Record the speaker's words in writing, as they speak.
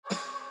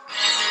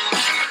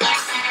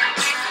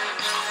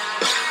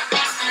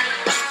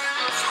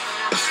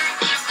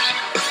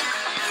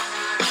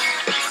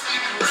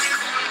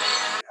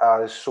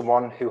as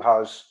someone who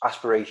has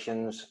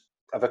aspirations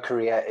of a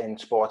career in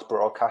sports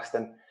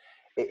broadcasting,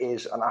 it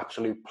is an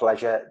absolute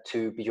pleasure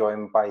to be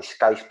joined by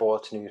Sky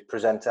Sports News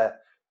presenter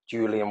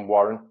Julian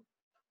Warren.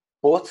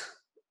 But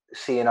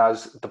seeing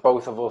as the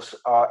both of us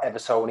are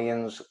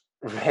Evertonians,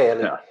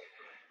 really,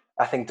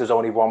 I think there's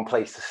only one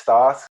place to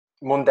start.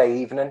 Monday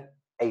evening,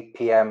 8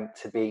 p.m.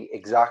 to be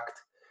exact,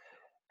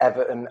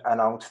 Everton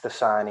announced the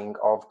signing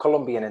of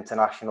Colombian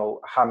international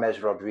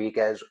James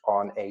Rodriguez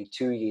on a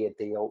 2-year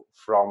deal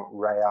from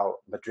Real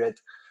Madrid.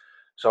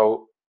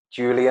 So,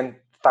 Julian,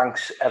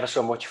 thanks ever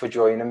so much for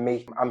joining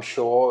me. I'm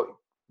sure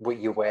with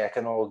your work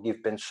and all,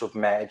 you've been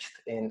submerged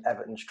in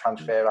Everton's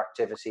transfer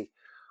activity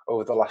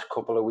over the last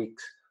couple of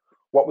weeks.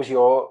 What was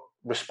your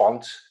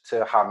response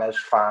to James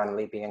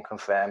finally being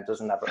confirmed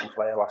as an Everton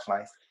player last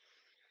night?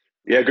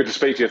 Yeah, good to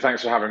speak to you.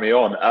 Thanks for having me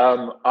on.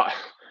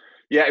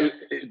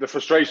 The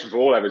frustration for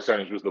all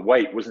Evertonians was the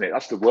wait, wasn't it?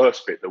 That's the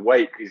worst bit. The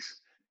wait is,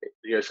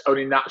 it's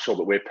only natural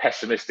that we're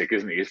pessimistic,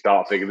 isn't it? You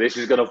start thinking this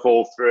is going to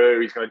fall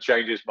through, he's going to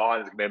change his mind,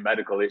 there's going to be a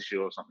medical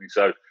issue or something.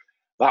 So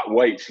that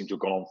wait seemed to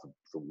have gone on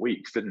for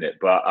weeks, didn't it?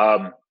 But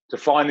to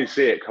finally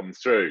see it come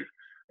through,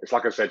 it's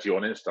like I said to you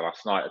on Insta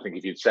last night. I think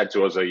if you'd said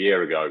to us a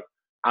year ago,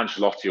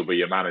 Ancelotti will be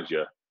your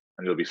manager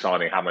and you'll be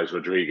signing James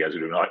Rodriguez,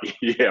 we'd be like,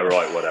 yeah,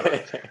 right,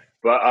 whatever.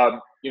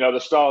 But, the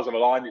stars have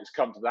aligned, it's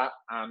come to that.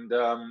 And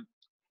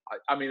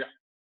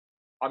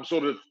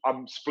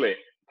I'm split.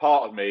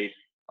 Part of me,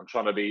 I'm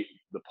trying to be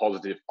the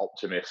positive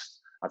optimist.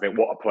 I think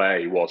what a player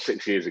he was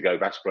 6 years ago,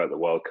 best player at the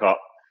World Cup.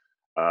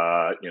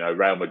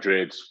 Real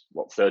Madrid,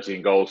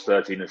 13 goals,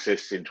 13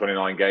 assists in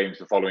 29 games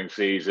the following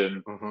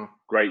season. Mm-hmm.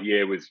 Great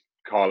year with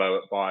Carlyle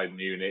at Bayern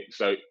Munich.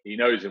 So he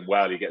knows him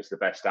well. He gets the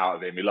best out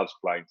of him. He loves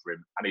playing for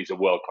him. And he's a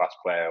world-class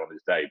player on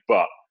his day.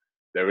 But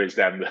there is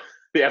then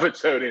the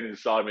Evertonian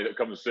inside me that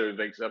comes through and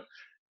thinks,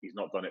 he's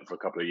not done it for a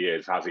couple of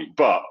years, has he?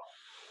 But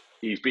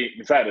in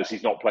fairness,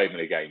 he's not played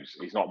many games.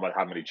 He's not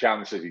had many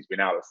chances. He's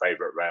been out of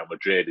favour at Real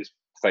Madrid. His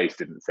face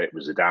didn't fit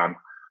with Zidane.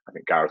 I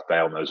think Gareth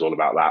Bale knows all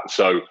about that.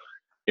 So,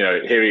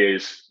 here he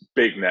is,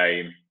 big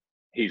name.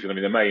 He's going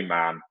to be the main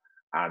man.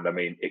 And,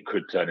 it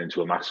could turn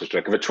into a massive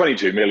stroke. For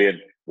 22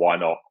 million, why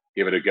not?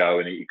 Give it a go,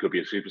 and he could be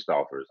a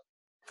superstar for us.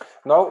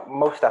 No,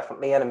 most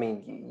definitely.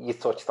 And, you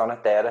touched on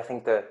it there. I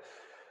think the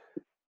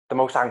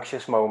most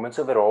anxious moments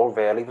of it all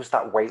really was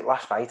that wait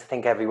last night. I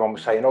think everyone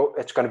was saying, oh,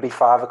 it's going to be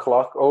 5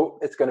 o'clock. Oh,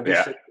 it's going to be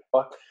 6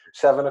 o'clock,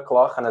 7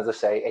 o'clock. And as I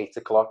say, 8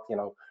 o'clock,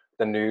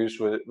 the news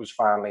was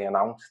finally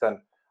announced. And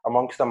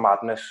amongst the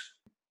madness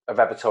of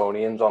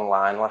Evertonians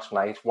online last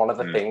night, one of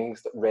the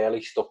things that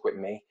really stuck with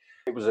me,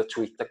 it was a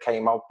tweet that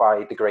came out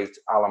by the great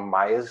Alan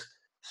Myers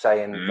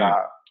saying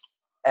that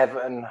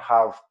Everton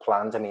have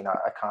plans. I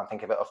can't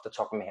think of it off the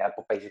top of my head,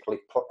 but basically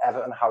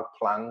Everton have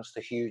plans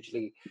to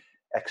hugely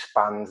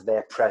expand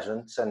their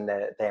presence and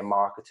their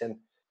marketing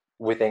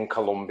within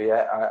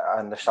Colombia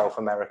and the South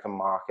American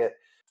market.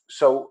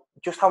 So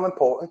just how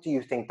important do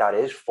you think that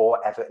is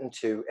for Everton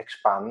to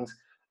expand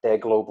their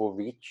global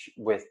reach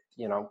with,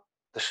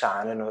 the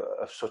signing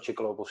of such a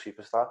global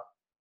superstar?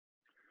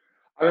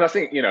 I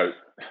think,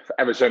 for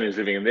Evertonians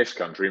living in this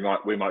country,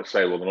 we might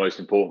say, well, the most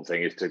important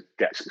thing is to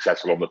get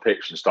successful on the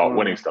pitch and start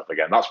winning stuff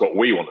again. That's what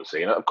we want to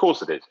see. And of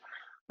course it is.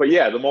 But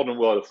yeah, the modern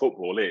world of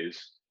football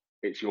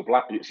it's your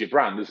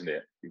brand, isn't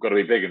it? You've got to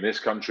be big in this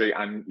country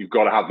and you've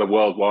got to have the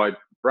worldwide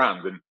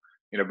brand.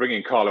 And,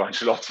 bringing Carlo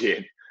Ancelotti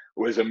in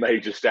was a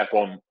major step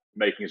on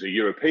making us a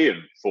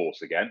European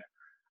force again.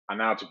 And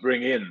now to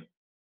bring in,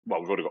 we've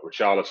already got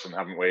Richarlison,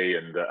 haven't we?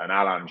 And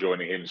Alan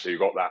joining him. So you've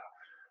got that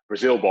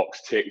Brazil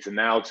box ticked. And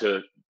now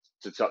to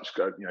touch,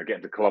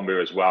 getting to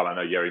Colombia as well. I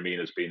know Yerry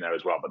Mina's been there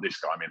as well. But this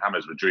guy,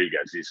 James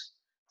Rodriguez is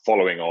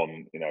following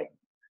on,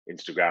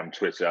 Instagram,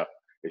 Twitter.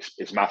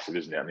 It's massive,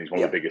 isn't it? And he's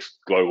one of the biggest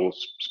global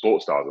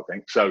sports stars, I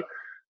think. So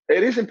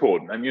it is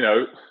important. And,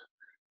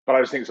 but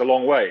I just think it's a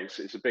long way.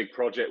 It's a big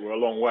project. We're a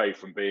long way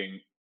from being,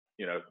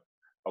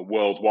 a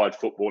worldwide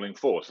footballing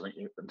force. I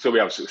think until we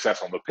have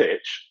success on the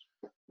pitch,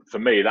 for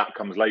me, that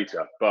comes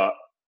later. But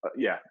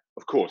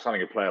of course,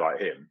 having a player like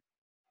him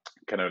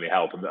can only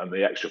help. And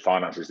the extra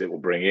finances it will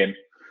bring in,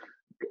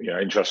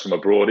 interest from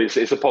abroad, it's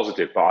a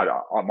positive. But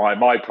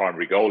my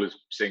primary goal is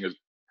seeing us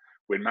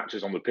win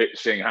matches on the pitch,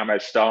 seeing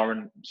James star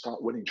and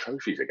start winning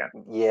trophies again.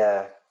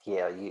 Yeah.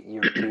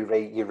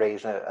 You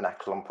raise an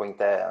excellent point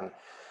there, and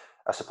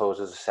I suppose,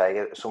 as I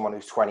say, someone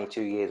who's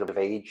 22 years of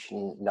age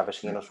and never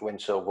seen us win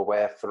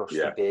silverware, for us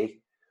to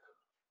be,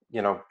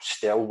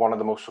 still one of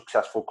the most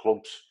successful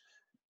clubs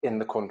in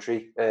the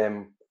country,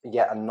 and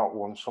not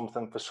won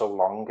something for so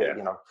long,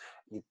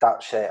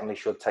 that certainly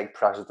should take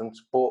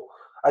precedence. But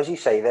as you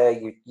say there,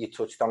 you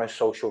touched on his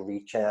social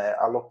reach.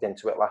 I looked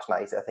into it last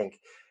night. I think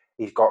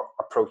he's got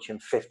approaching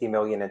 50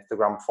 million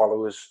Instagram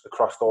followers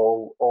across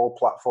all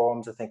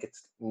platforms. I think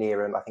it's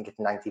nearing,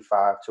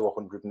 95 to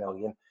 100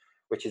 million,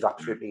 which is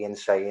absolutely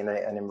insane.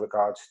 And in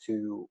regards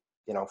to,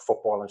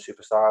 football and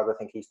superstars, I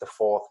think he's the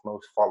 4th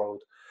most followed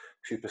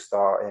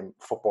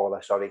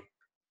footballer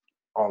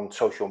on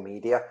social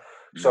media.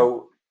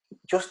 So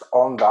just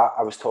on that,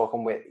 I was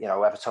talking with,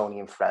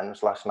 Evertonian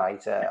friends last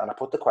night, and I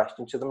put the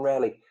question to them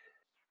really,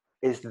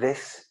 is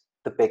this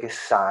the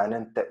biggest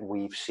signing that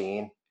we've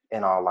seen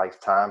in our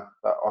lifetime?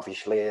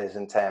 Obviously it is,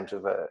 in terms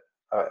of a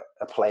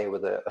player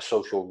with a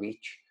social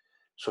reach,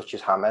 such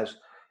as James.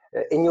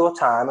 In your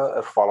time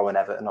of following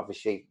Everton,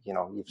 obviously,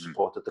 you've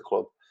supported the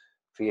club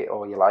for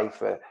all your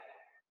life.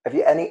 Have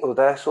you any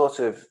other sort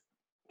of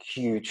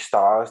huge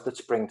stars that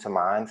spring to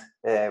mind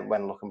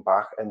when looking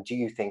back? And do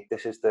you think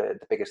this is the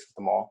biggest of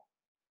them all?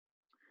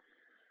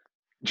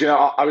 Do you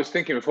know, I was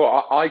thinking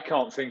before, I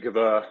can't think of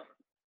a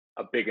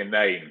bigger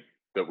name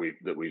that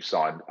we've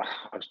signed.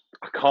 I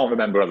can't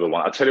remember another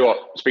one. I'll tell you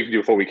what, speaking to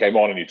you before we came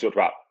on and you talked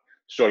about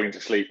struggling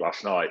to sleep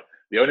last night,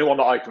 the only one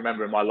that I can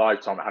remember in my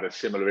lifetime that had a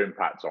similar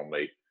impact on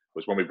me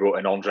was when we brought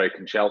in Andre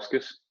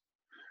Kanchelskis.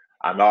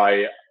 And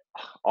I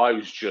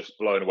was just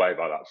blown away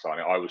by that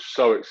signing. I was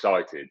so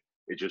excited.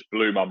 It just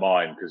blew my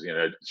mind because,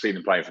 seeing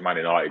him playing for Man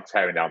United,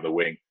 tearing down the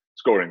wing,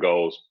 scoring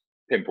goals,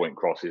 pinpoint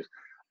crosses.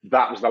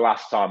 That was the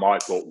last time I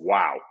thought,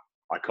 wow,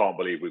 I can't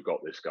believe we've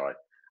got this guy.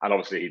 And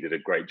obviously he did a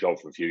great job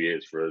for a few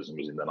years for us and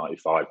was in the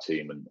 95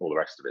 team and all the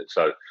rest of it.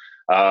 So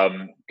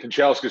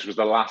Kanchelskis was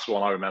the last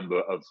one I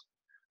remember of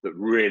that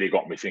really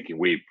got me thinking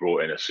we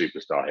brought in a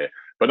superstar here.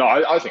 But no,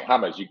 I think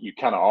James, you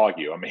cannot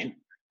argue. I mean,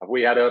 have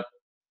we had a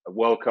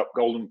World Cup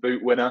Golden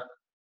Boot winner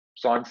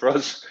signed for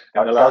us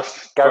in the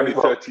last 20,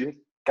 30 years?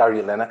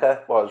 Gary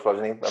Lineker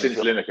wasn't he? Since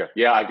Lineker.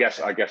 Yeah, I guess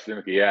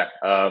Lineker, yeah.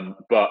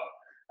 But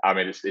I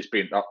mean, it's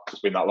been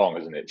that long,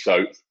 hasn't it?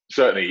 So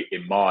certainly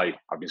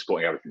I've been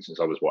supporting everything since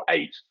I was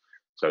 8,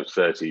 so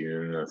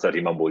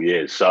 30 mumble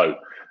years. So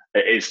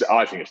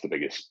I think it's the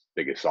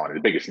biggest signing,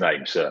 the biggest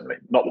name, certainly.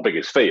 Not the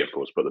biggest fee, of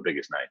course, but the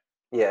biggest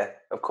name. Yeah,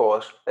 of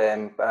course.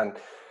 And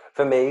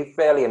for me,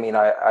 really, I mean,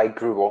 I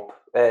grew up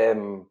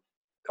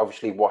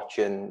obviously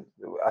watching.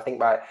 I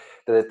think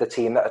the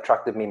team that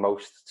attracted me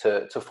most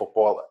to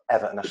football,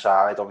 Everton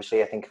aside,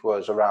 obviously, I think it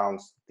was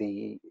around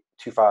the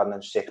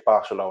 2006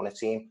 Barcelona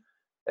team.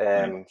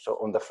 So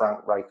under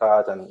Frank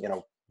Rijkaard,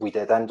 and we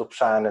did end up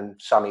signing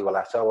Sammy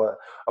Walletto.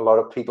 A lot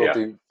of people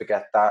do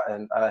forget that,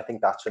 and I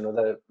think that's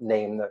another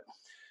name that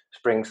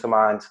springs to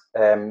mind.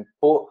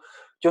 But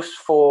just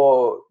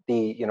for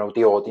the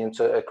the audience,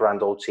 a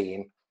grand old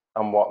team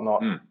and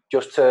whatnot,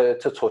 just to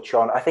touch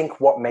on, I think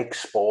what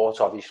makes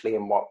sport, obviously,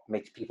 and what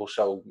makes people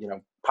so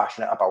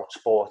passionate about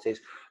sport is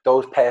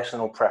those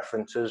personal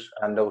preferences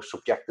and those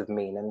subjective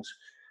meanings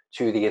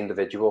to the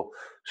individual.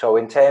 So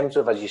in terms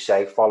of, as you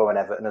say, following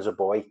Everton as a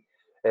boy,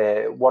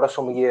 what are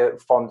some of your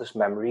fondest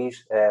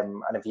memories?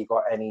 And have you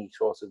got any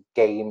sort of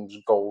games,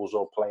 goals,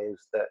 or players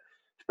that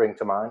spring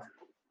to mind?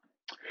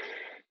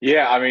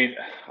 Yeah, I mean,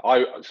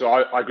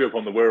 I grew up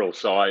on the Wirral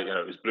side.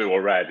 It was blue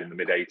or red in the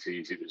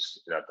mid-80s. It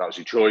was that was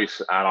your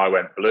choice, and I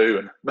went blue.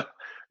 And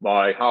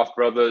my half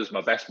brothers,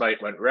 my best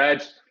mate, went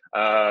red.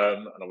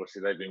 And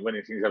obviously they've been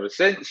winning things ever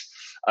since.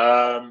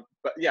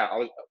 But yeah, I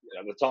was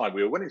at the time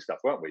we were winning stuff,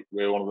 weren't we?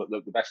 We were one of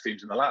the best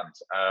teams in the land.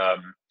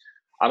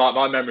 And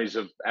my memories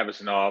of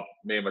Everton are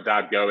me and my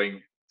dad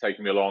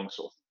taking me along,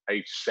 sort of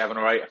age 7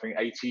 or 8, I think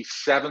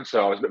 87.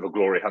 So I was a bit of a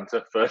glory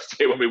hunter first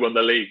year when we won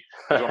the league.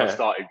 Was when I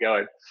started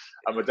going.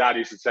 And my dad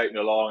used to take me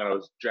along, and I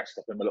was dressed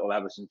up in my little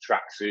Everton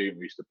tracksuit.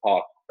 We used to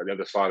park at the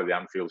other side of the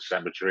Anfield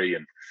Cemetery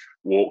and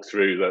walk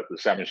through the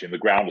cemetery, and the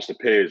ground just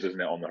appears, doesn't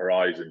it, on the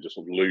horizon, just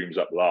sort of looms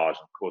up large.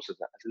 And of course, as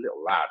a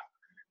little lad,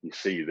 you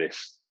see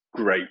this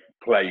great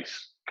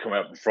place come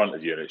up in front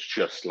of you, and it's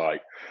just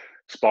like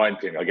spine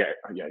thing. I get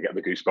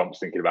the goosebumps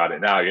thinking about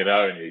it now,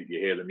 and you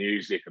hear the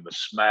music and the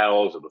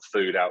smells of the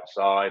food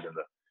outside and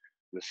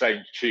the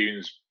same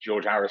tunes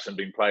George Harrison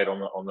being played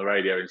on the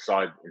radio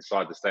inside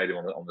the stadium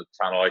on the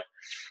tannoy.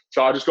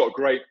 So I just got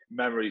great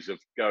memories of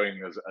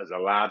going as a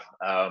lad.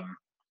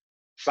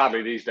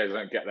 Sadly, these days I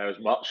don't get there as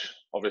much,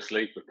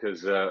 obviously,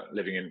 because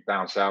living in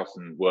down south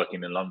and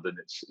working in London,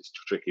 it's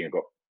tricky. I've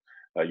got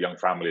a young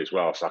family as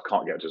well, so I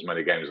can't get to as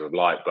many games as I'd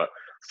like. But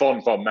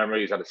fond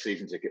memories. I had a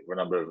season ticket for a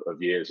number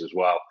of years as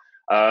well.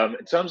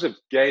 In terms of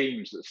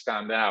games that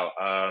stand out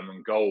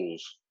and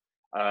goals,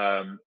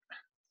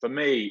 for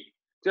me,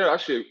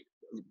 actually,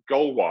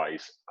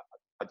 goal-wise,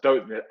 I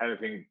don't think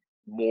anything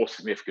more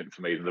significant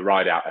for me than the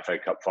Ride-Out FA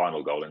Cup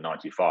final goal in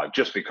 '95,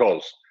 just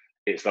because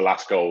it's the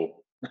last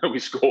goal we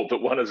scored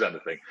that won us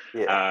anything.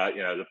 Yeah.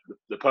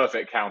 The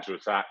perfect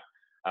counter-attack.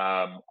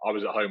 I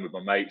was at home with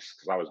my mates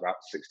because I was about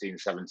 16,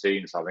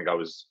 17, so I think I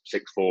was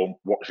sixth form,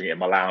 watching it in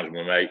my lounge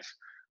with my mates.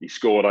 He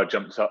scored, I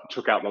jumped up,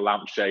 took out the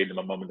lampshade in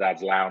my mum and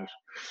dad's lounge.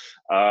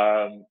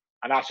 And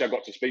actually, I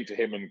got to speak to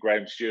him and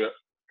Graham Stewart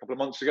a couple of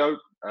months ago.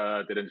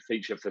 Did a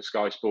feature for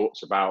Sky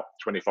Sports about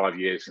 25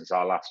 years since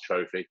our last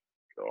trophy.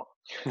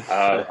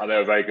 And they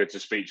were very good to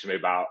speak to me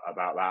about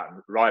that.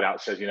 And Rideout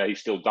says, he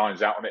still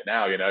dines out on it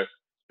now,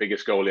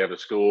 biggest goal he ever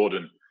scored.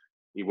 And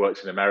he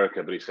works in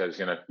America, but he says,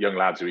 young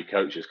lads who he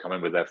coaches come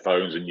in with their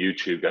phones and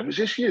YouTube going, was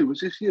this you?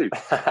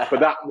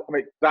 But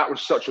that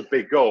was such a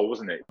big goal,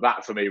 wasn't it?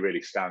 That for me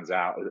really stands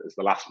out as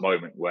the last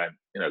moment when,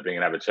 being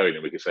an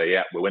Evertonian, we could say,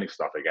 yeah, we're winning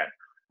stuff again.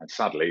 And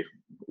sadly,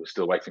 we're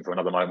still waiting for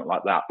another moment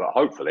like that. But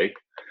hopefully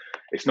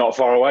it's not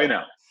far away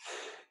now.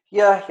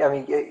 Yeah, I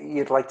mean,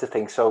 you'd like to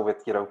think so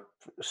with,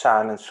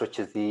 signings such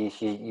as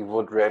these. You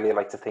would really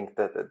like to think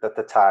that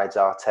the tides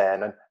are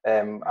turning.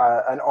 And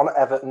on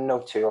Everton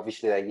note too,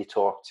 obviously there you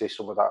talk to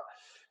some of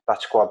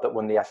that squad that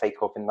won the FA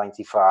Cup in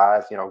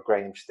 '95,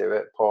 Graham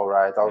Stewart, Paul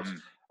Rideout.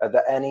 Are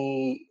there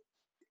any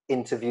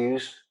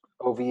interviews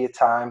over your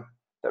time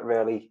that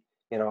really,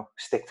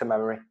 stick to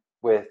memory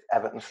with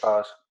Everton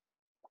stars?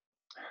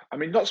 I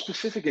mean, not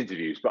specific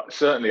interviews, but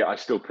certainly I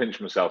still pinch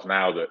myself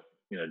now that,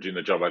 doing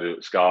the job I do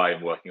at Sky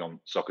and working on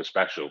Soccer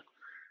Special,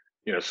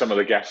 some of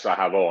the guests I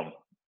have on,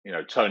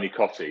 Tony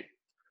Cottee,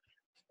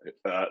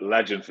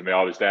 legend for me.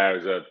 I was there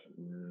as a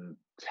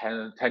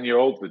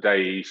 10-year-old the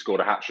day he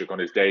scored a hat-trick on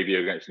his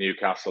debut against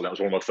Newcastle. That was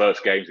one of my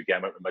first games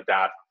again with my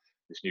dad.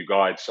 This new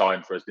guy had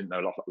signed for us, didn't know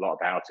a lot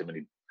about him, and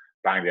he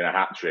banged in a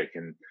hat-trick.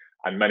 And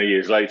many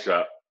years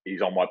later,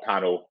 he's on my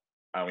panel,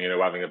 and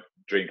having a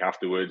drink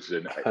afterwards,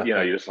 and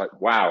you're just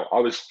like, wow, I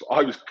was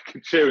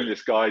cheering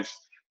this guy's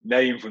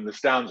name from the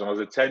stands when I was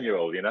a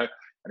 10-year-old, and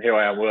here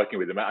I am working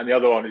with him. And the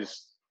other one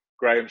is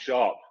Graham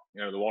Sharp,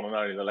 the one and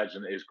only, the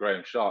legend that is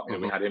Graham Sharp.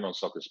 We had him on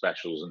Soccer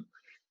Specials, and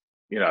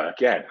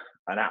again,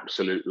 an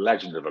absolute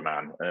legend of a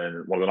man,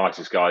 and one of the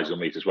nicest guys you'll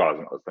meet as well.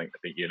 I think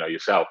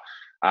yourself,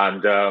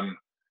 and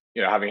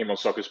having him on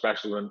Soccer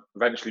Special, and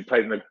eventually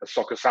played in a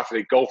Soccer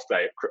Saturday golf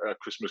day,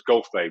 Christmas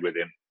golf day with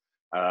him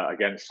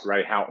against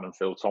Ray Houghton and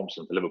Phil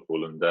Thompson for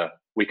Liverpool, and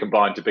we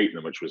combined to beat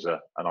them, which was a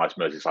nice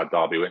Merseyside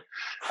derby win.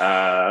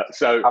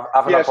 So I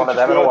haven't had one of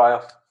them in a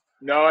while.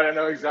 No, I don't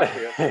know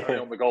exactly. Only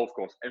on the golf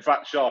course. In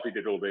fact, Sharpie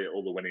did all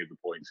the winning of the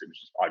points. It was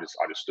just,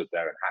 I just stood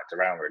there and hacked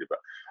around really.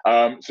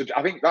 But so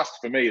I think that's,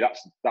 for me,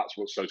 that's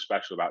what's so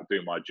special about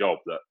doing my job,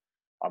 that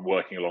I'm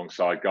working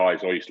alongside guys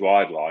I used to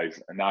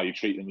idolise, and now you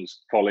treat them as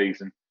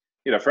colleagues and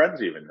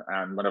friends even.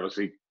 And whenever I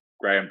see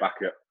Graham back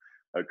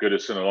at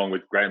Goodison, along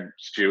with Graham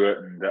Stewart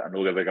and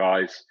all the other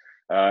guys,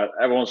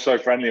 everyone's so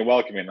friendly and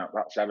welcoming.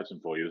 That's Everton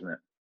for you, isn't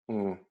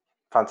it?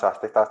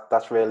 Fantastic.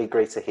 That's really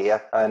great to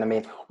hear. And I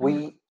mean,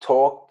 we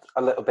talked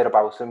a little bit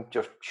about him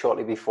just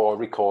shortly before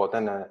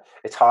recording.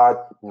 It's hard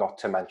not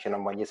to mention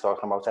him when you're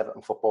talking about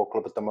Everton Football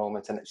Club at the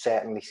moment, and it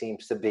certainly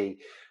seems to be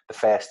the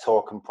first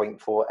talking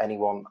point for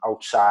anyone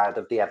outside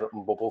of the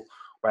Everton bubble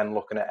when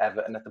looking at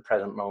Everton at the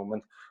present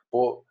moment.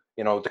 But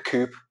the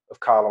coup of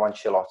Carlo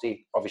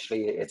Ancelotti,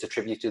 obviously, it's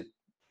attributed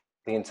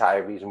the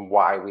entire reason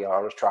why we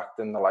are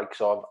attracting the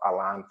likes of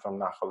Alan from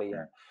Napoli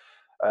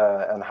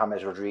and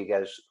James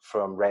Rodriguez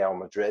from Real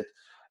Madrid.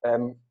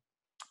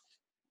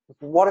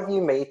 What have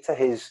you made to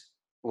his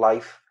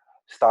life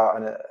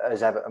starting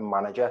as Everton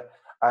manager?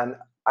 And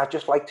I'd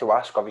just like to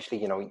ask, obviously,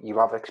 you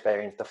have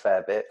experienced a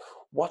fair bit.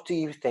 What do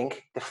you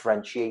think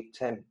differentiates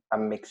him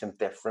and makes him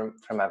different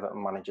from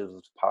Everton managers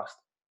of the past?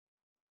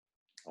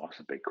 Oh,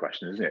 that's a big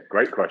question, isn't it?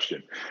 Great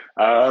question.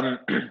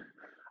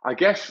 I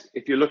guess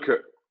if you look at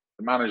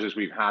the managers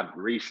we've had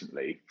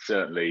recently,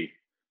 certainly,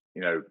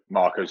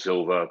 Marco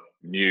Silva,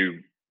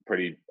 new,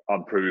 pretty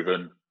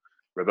unproven.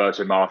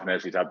 Roberto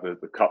Martinez, he'd had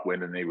the cup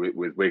win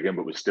with Wigan,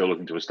 but was still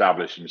looking to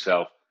establish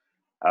himself.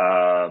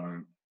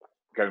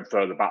 Going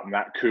further back than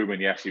that,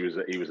 Koeman, yes, he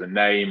was a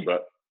name,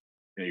 but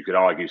you could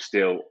argue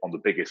still on the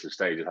biggest of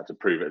stages had to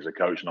prove it as a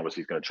coach, and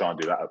obviously he's going to try and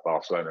do that at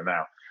Barcelona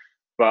now.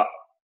 But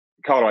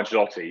Carlo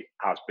Ancelotti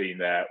has been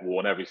there,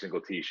 worn every single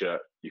T-shirt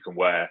you can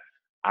wear,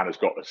 and has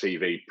got a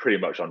CV pretty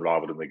much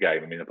unrivaled in the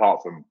game. I mean,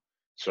 apart from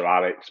Sir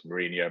Alex,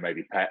 Mourinho,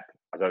 maybe Pep,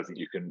 I don't think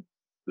you can.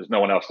 There's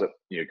no one else that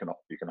you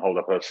can hold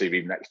up a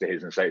CV next to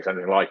his and say it's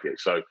anything like it.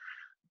 So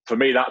for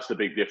me, that's the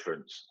big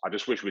difference. I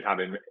just wish we'd had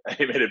him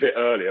in a bit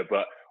earlier,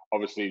 but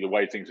obviously the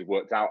way things have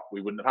worked out,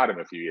 we wouldn't have had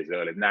him a few years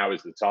earlier. Now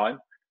is the time.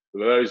 For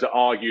those that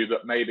argue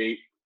that maybe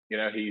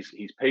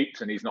he's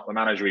peaked and he's not the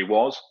manager he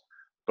was,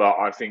 but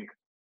I think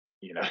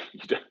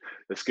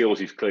the skills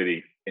he's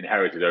clearly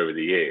inherited over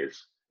the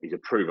years, he's a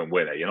proven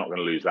winner. You're not going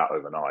to lose that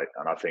overnight.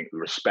 And I think the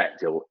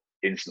respect he'll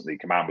instantly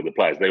command with the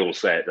players. They all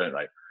say it, don't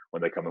they?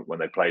 When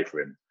they play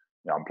for him,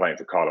 I'm playing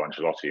for Carlo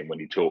Ancelotti, and when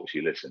he talks,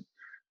 you listen.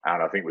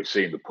 And I think we've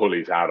seen the pull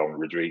he's had on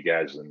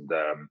Rodriguez and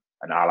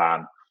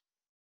Alan.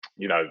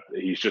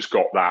 He's just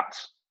got that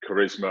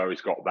charisma.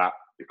 He's got the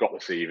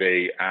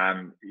CV,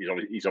 and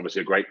he's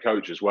obviously a great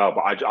coach as well.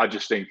 But I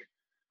just think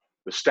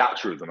the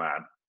stature of the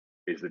man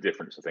is the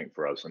difference, I think,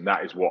 for us, and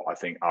that is what I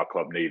think our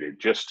club needed,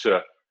 just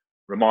to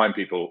remind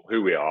people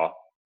who we are.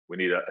 We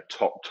need a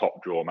top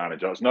draw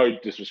manager. There's no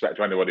disrespect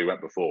to anybody who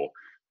went before,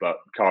 but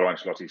Carlo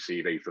Ancelotti's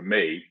CV, for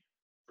me,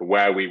 for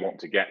where we want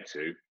to get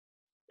to,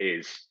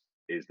 is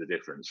the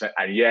difference.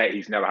 And yeah,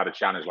 he's never had a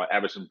challenge like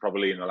Everton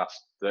probably in the last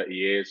 30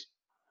 years.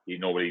 He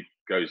normally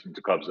goes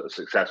into clubs that are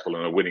successful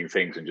and are winning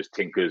things and just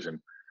tinkers and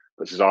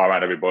puts his arm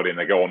around everybody and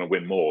they go on and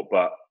win more.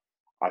 But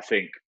I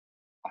think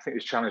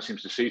this challenge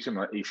seems to suit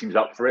him. He seems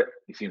up for it.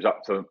 He seems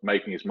up to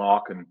making his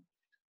mark. And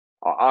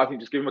I think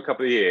just give him a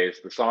couple of years.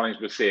 The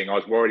signings we're seeing, I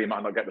was worried he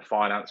might not get the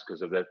finance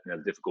because of the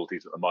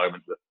difficulties at the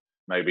moment that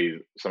maybe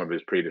some of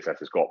his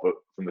predecessors got. But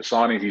from the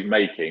signings he's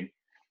making,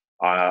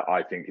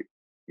 I think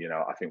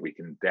we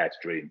can dare to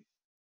dream.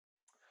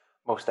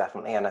 Most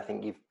definitely, and I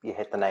think you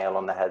hit the nail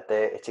on the head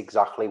there. It's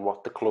exactly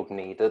what the club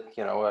needed.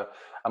 A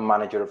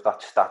manager of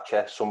that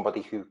stature,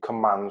 somebody who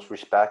commands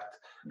respect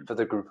for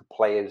the group of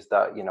players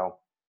that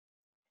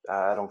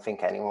I don't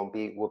think anyone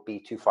would be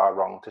too far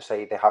wrong to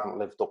say they haven't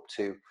lived up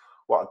to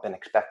what had been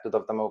expected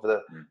of them over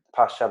the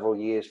past several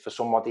years. For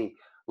somebody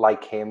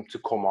like him to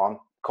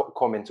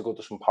come into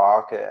Goodison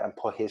Park and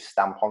put his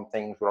stamp on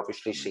things, we're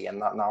obviously seeing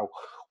that now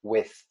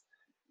with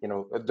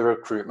the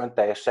recruitment.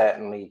 They are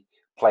certainly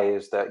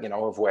players that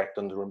have worked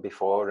under him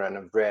before and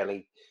have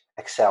really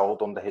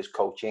excelled under his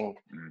coaching.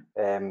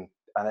 And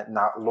it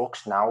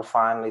looks now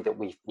finally that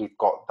we've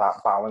got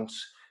that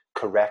balance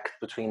correct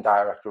between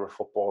director of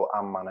football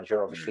and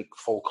manager. Obviously,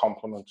 full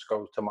compliments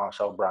go to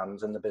Marcel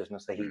Brands and the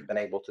business that he's been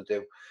able to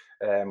do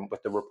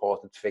with the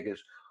reported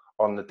figures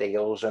on the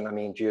deals. And I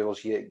mean,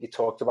 Jules, you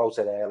talked about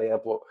it earlier,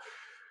 but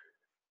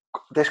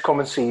this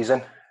coming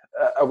season,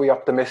 are we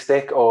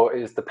optimistic, or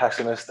is the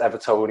pessimist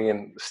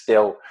Evertonian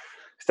still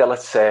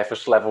at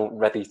surface level,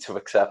 ready to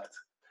accept,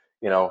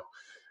 the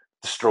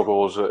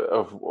struggles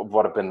of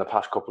what have been the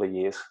past couple of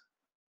years?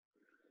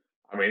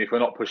 I mean, if we're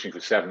not pushing for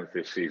 7th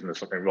this season, there's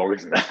something wrong,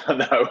 isn't there?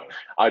 No,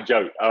 I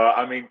joke.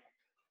 The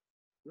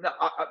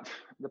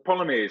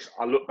problem is,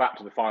 I look back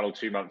to the final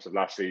 2 months of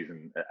last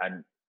season,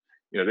 and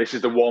this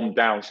is the one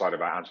downside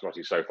about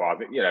Ancelotti so far. I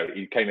think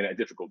he came in at a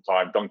difficult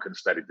time. Duncan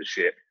steadied the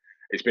ship.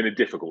 It's been a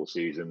difficult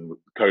season.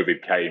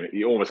 COVID came.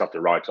 You almost have to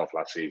write off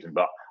last season,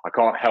 but I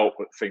can't help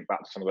but think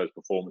back to some of those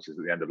performances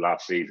at the end of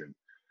last season.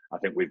 I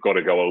think we've got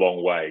to go a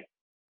long way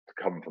to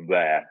come from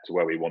there to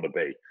where we want to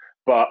be.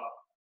 But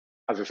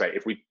as I say,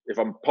 if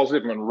I'm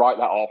positive, I'm going to write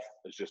that off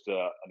as just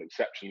an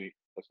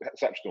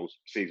exceptional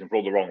season for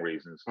all the wrong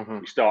reasons.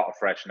 We start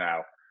afresh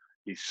now.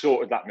 He's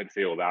sorted that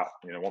midfield out.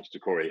 Once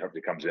Decore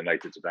hopefully comes in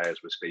later today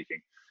as we're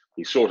speaking,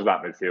 he's sorted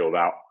that midfield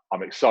out.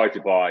 I'm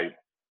excited by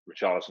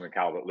Richarlison and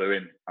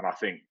Calvert-Lewin, and I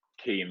think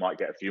Keane might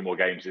get a few more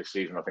games this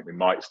season. I think we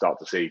might start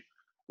to see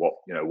what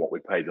we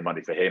paid the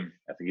money for him.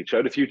 I think he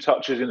showed a few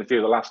touches in a few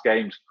of the last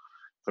games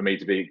for me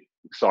to be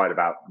excited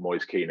about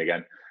Moise Keane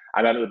again.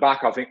 And then at the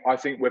back, I think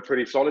we're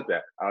pretty solid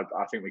there.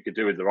 I think we could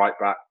do with the right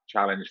back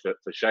challenge for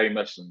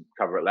Seamus and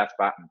cover at left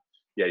back. And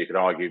yeah, you could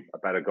argue a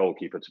better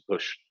goalkeeper to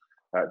push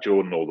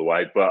Jordan all the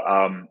way. But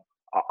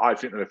I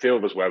think the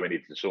midfield was where we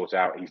needed to sort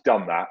out. He's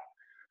done that.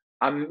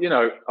 And,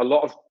 a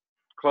lot of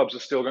clubs are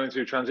still going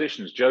through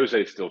transitions.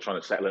 Jose's still trying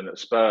to settle in at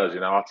Spurs.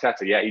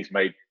 Arteta, yeah, he's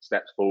made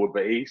steps forward,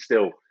 but he's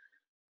still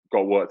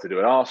got work to do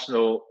at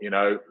Arsenal.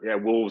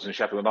 Wolves and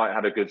Sheffield United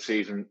had a good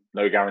season.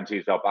 No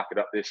guarantees they'll back it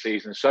up this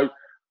season. So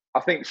I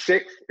think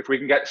 6th, if we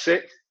can get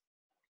 6th,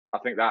 I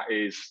think that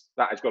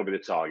has got to be the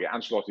target.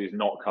 Ancelotti has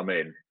not come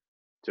in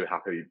to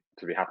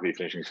be happily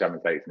finishing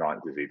 7th, 8th,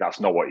 9th, is he?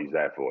 That's not what he's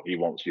there for. He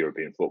wants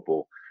European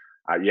football.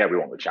 We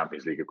want the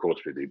Champions League, of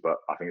course we do, but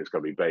I think it's got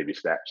to be baby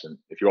steps. And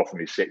if you offer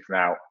me 6th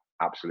now,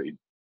 absolutely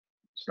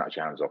snatch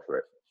your hands off for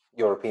it.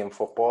 European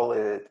football,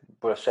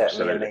 we're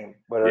certainly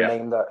a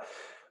name that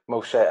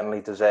most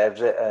certainly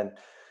deserves it. And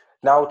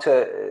now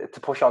to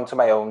push on to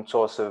my own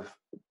sort of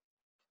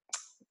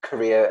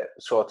career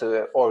sort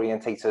of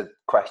orientated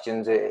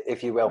questions,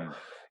 if you will.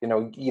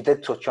 You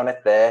did touch on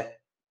it there.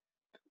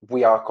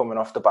 We are coming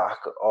off the back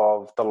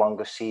of the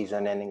longest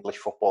season in English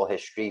football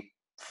history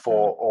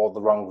for all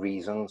the wrong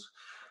reasons.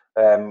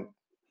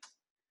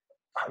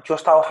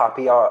 Just how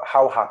happy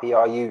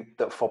are you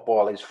that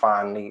football is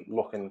finally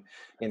looking,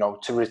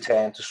 to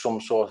return to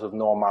some sort of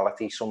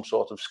normality, some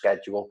sort of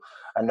schedule?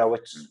 I know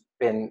it's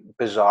been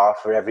bizarre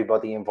for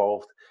everybody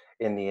involved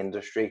in the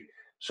industry.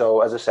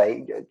 So, as I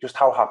say, just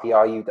how happy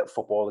are you that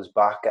football is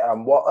back?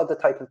 And what are the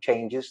type of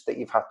changes that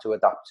you've had to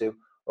adapt to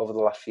over the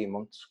last few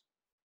months?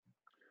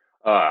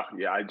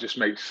 It just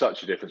makes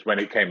such a difference when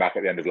it came back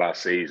at the end of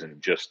last season.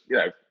 Just,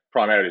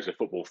 primarily as a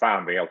football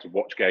fan, being able to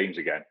watch games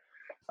again.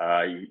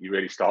 You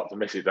really start to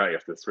miss it, don't you,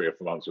 after 3 or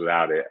 4 months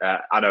without it?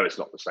 I know it's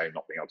not the same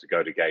not being able to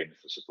go to games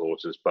for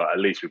supporters, but at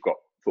least we've got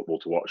football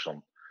to watch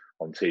on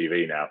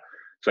TV now.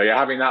 So you're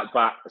having that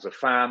back as a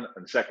fan,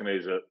 and secondly,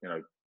 as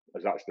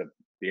that's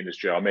the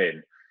industry I'm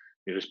in,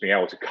 you're just being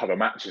able to cover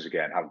matches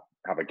again,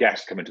 have a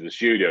guest come into the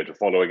studio to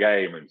follow a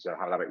game and to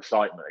have that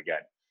excitement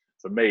again.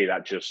 For me,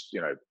 that just,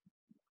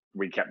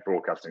 we kept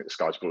broadcasting at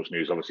Sky Sports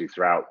News, obviously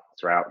throughout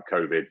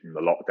COVID and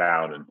the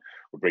lockdown, and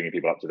we're bringing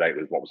people up to date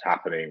with what was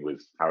happening,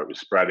 with how it was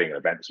spreading, and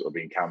events that were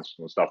being cancelled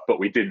and stuff. But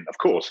we didn't, of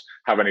course,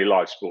 have any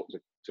live sport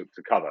to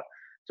cover.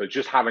 So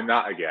just having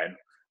that again,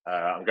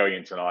 I'm going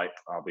in tonight.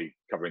 I'll be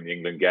covering the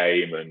England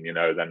game, and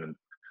then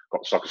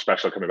got Soccer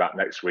Special coming back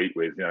next week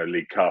with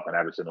League Cup and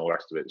Everton and all the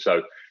rest of it.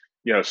 So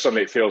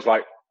suddenly it feels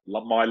like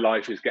my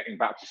life is getting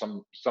back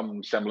to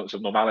some semblance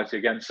of normality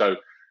again. So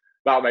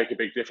that'll make a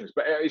big difference.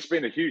 But it's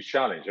been a huge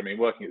challenge. I mean,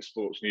 working at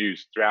Sports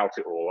News throughout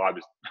it all, I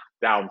was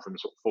down from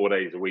sort of 4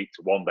 days a week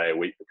to 1 day a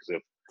week because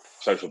of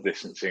social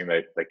distancing.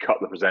 They cut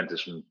the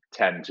presenters from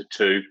 10 to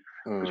 2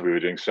 because we were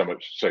doing so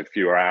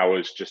fewer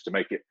hours just to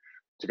make it,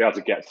 to be able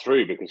to get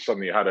through, because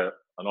suddenly you had an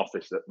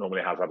office that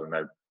normally has,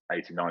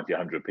 80, 90,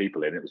 100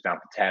 people in. It was down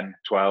to 10,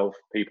 12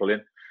 people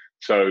in.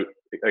 So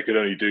they could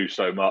only do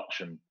so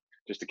much, and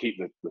just to keep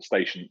the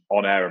station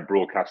on air and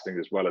broadcasting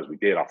as well as we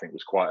did, I think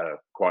was quite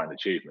an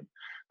achievement.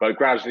 But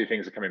gradually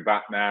things are coming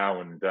back now,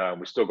 and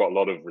we've still got a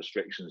lot of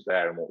restrictions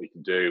there and what we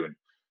can do. And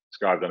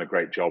Sky have done a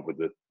great job with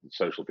the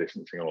social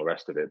distancing and all the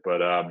rest of it.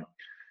 But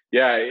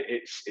yeah,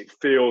 it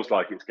feels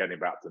like it's getting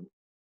back to.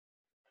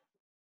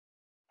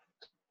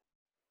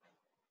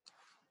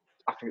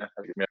 I think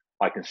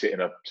I can sit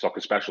in a soccer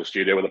special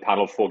studio with a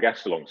panel of 4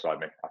 guests alongside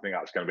me. I think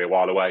that's going to be a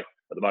while away.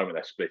 At the moment,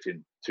 they're split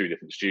in 2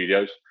 different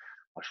studios.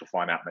 I shall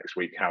find out next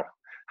week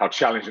how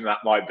challenging that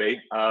might be.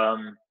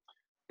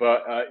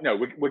 But no,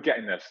 we're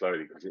getting there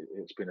slowly, because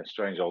it's been a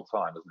strange old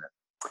time, hasn't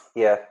it?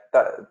 Yeah,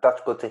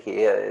 that's good to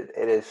hear.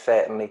 It is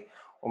certainly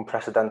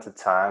unprecedented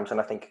times, and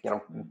I think, you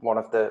know, one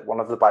of the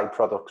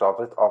byproducts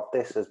of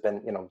this has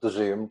been, you know, the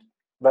Zoom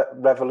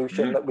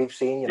revolution that we've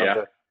seen. You know,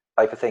 the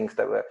type of things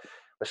that we're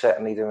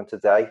certainly doing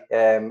today.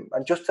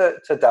 And just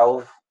to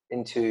delve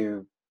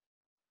into,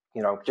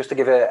 you know, just to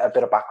give a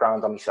bit of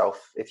background on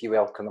myself, if you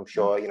will, because I'm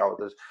sure, you know,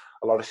 there's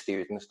a lot of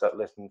students that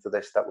listen to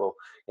this that will,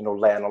 you know,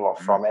 learn a lot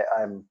from it.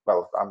 I'm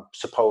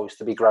supposed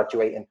to be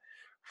graduating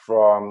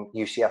from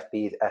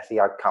UCFB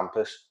Etihad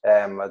campus.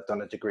 I've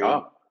done a degree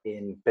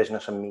in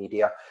business and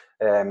media.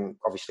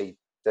 Obviously,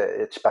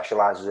 it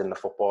specialises in the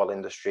football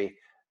industry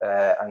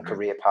and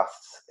career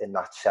paths in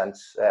that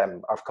sense.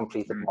 I've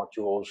completed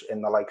modules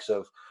in the likes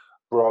of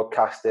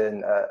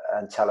broadcasting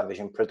and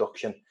television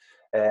production.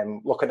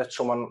 Looking at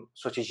someone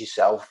such as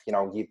yourself, you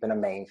know, you've been a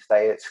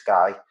mainstay at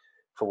Sky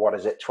for, what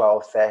is it,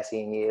 12,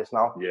 13 years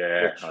now?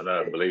 Yeah, I know,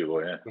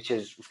 unbelievable, yeah. Which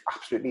is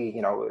absolutely,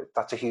 you know,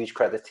 that's a huge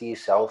credit to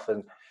yourself.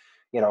 And,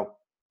 you know,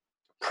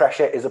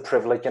 pressure is a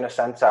privilege in a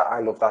sense. I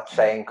love that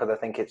saying, because I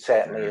think it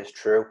certainly is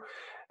true.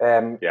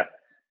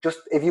 Just,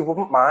 if you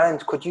wouldn't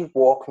mind, could you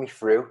walk me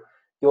through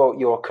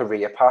your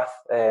career path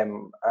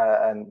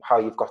and how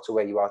you've got to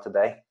where you are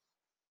today?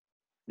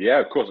 Yeah,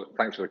 of course.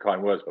 Thanks for the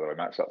kind words, by the way,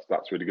 Max.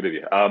 That's really good of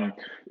you.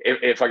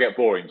 If I get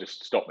boring,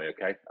 just stop me,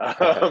 okay?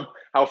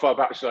 How far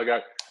back should I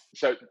go?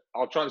 So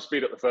I'll try and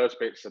speed up the first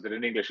bits. I did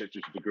an English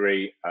literature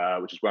degree,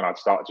 which is when I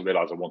started to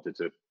realise I wanted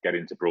to get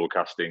into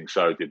broadcasting.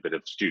 So I did a bit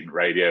of student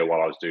radio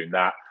while I was doing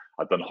that.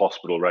 I'd done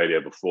hospital radio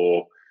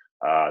before.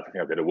 I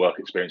think I did a work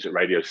experience at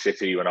Radio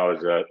City when I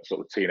was a sort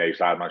of teenage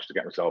lad. Managed to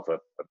get myself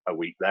a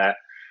week there.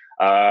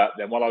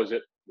 Then while I was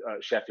at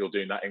Sheffield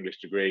doing that English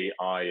degree,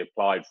 I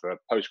applied for a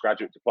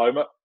postgraduate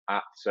diploma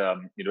at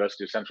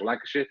University of Central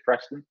Lancashire,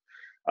 Preston,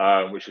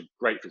 which had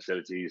great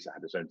facilities. It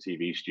had its own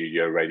TV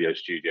studio, radio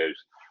studios,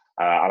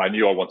 and I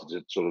knew I wanted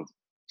to sort of,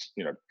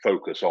 you know,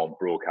 focus on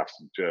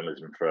broadcasting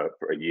journalism for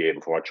a year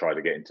before I tried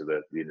to get into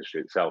the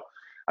industry itself.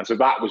 And so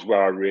that was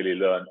where I really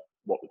learned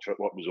what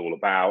was all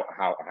about,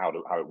 how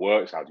it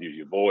works, how to use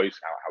your voice,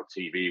 how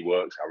TV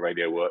works, how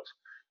radio works.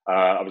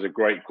 It was a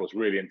great course,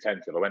 really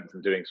intensive. I went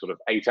from doing sort of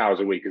 8 hours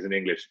a week as an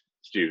English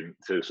student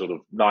to sort of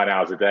 9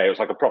 hours a day. It was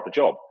like a proper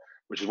job,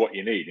 which is what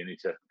you need.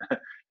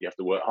 You have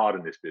to work hard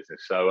in this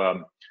business.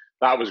 So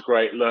that was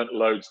great. Learned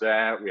loads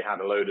there. We had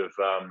a load of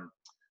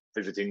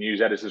visiting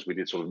news editors. We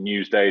did sort of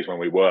news days when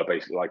we were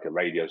basically like a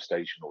radio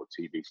station or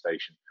a TV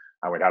station,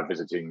 and we'd have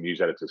visiting news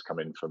editors come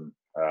in from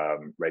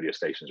radio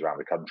stations around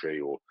the country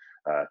or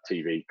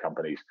TV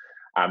companies,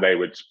 and they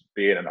would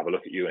be in and have a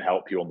look at you and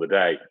help you on the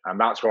day. And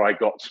that's where I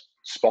got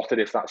spotted,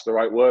 if that's the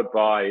right word,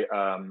 by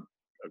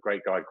a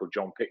great guy called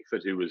John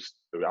Pickford, who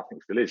I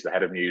think still is the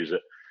head of news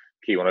at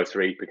Key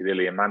 103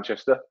 Piccadilly in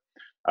Manchester.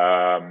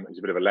 He's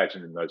a bit of a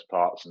legend in those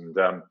parts,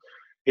 and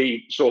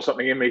he saw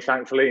something in me,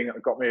 thankfully,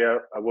 and got me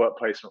a work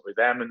placement with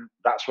them. And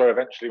that's where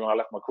eventually, when I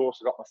left my course,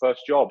 I got my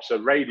first job. So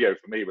radio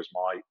for me was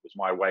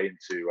my way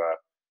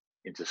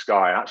into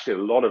Sky. And actually,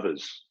 a lot of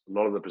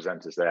the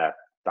presenters there,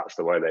 that's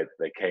the way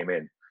they came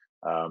in,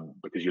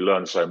 because you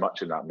learn so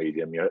much in that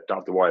medium. You don't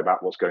have to worry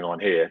about what's going on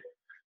here.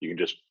 You can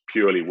just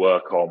purely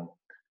work on,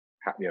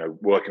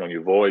 working on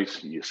your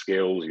voice, your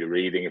skills, your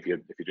reading, if you're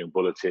doing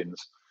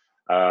bulletins.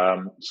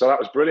 So that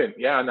was brilliant.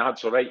 Yeah, and I had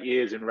sort of 8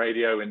 years in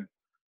radio in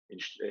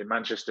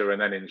Manchester,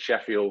 and then in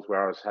Sheffield,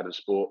 where I was head of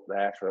sport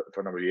there for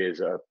a number of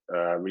years at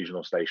a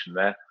regional station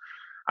there.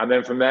 And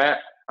then from there,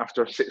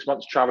 after 6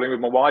 months travelling with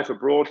my wife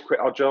abroad, quit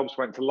our jobs,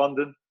 went to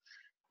London,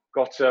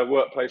 got a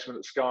work placement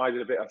at Sky,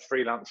 did a bit of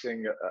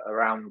freelancing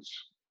around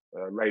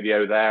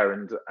radio there,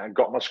 and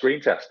got my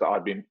screen test that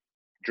I'd been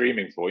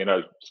dreaming for.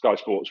 Sky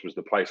Sports was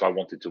the place I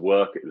wanted to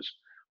work. It was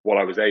what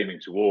I was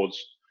aiming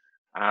towards,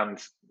 and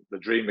the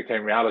dream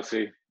became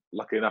reality.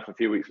 Lucky enough, a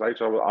few weeks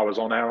later, I was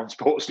on air on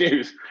Sports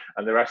News,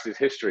 and the rest is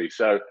history.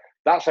 So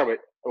that's how it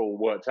all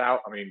worked out.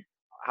 I mean,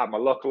 I had my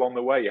luck along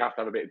the way. You have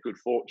to have a bit of good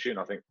fortune.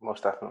 I think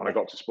most definitely. When I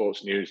got to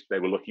Sports News, they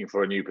were looking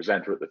for a new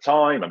presenter at the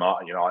time, and I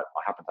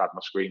happened to have my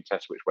screen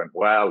test, which went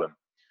well, and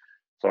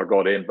so I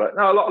got in. But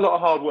no, a lot of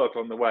hard work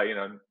on the way.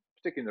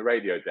 Particularly in the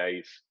radio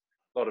days,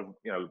 a lot of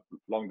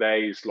long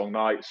days, long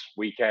nights,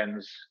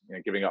 weekends.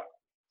 Giving up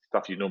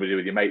stuff you normally do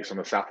with your mates on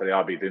a Saturday.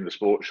 I'd be doing the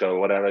sports show or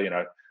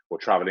whatever. Or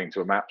traveling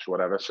to a match or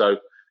whatever. So,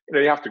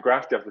 you have to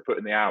graft, you have to put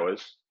in the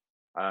hours.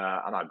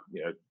 And I've,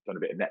 done a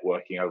bit of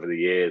networking over the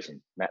years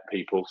and met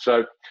people.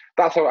 So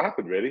that's how it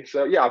happened, really.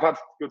 So, yeah, I've had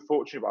good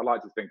fortune, but I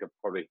like to think I've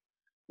probably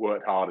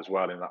worked hard as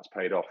well, and that's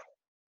paid off.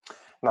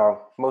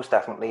 No, most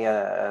definitely.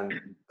 And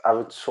I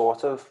would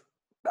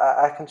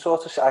I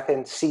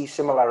can see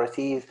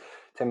similarities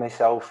to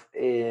myself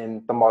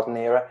in the modern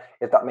era,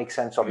 if that makes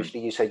sense. Obviously,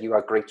 you said you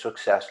had great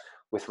success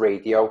with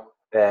radio,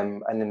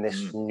 and in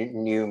this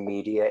new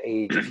media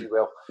age, if you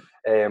will.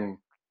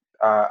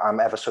 I'm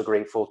ever so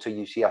grateful to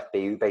UCFB,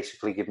 who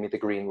basically give me the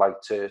green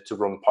light to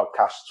run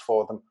podcasts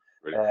for them,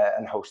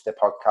 and host their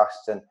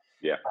podcasts. And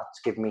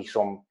that's given me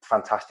some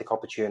fantastic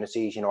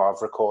opportunities.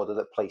 I've recorded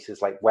at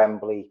places like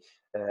Wembley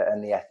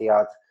and the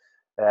Etihad.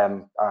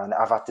 And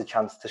I've had the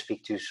chance to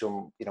speak to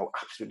some,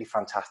 absolutely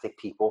fantastic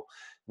people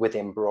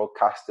within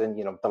broadcasting,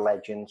 the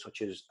legends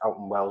such as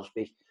Elton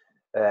Wellesby.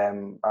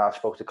 I've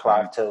spoken to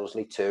Clive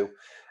Tilsley too.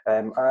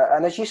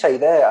 And as you say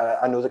there,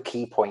 another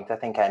key point I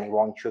think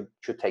anyone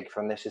should take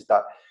from this is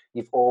that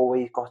you've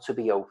always got to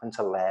be open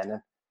to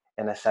learning,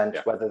 in a sense,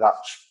 whether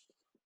that's,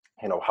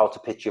 how to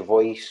pitch your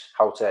voice,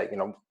 how to,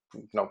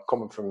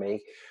 coming from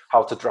me,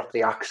 how to drop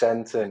the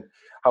accent and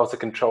how to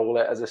control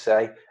it, as I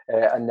say.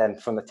 And then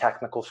from the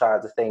technical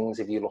side of things,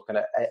 if you're looking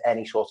at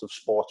any sort of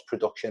sports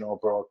production or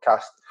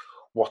broadcast,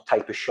 what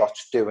type of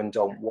shots do and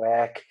don't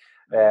work,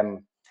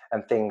 and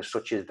things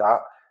such as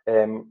that.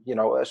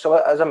 So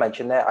as I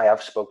mentioned there, I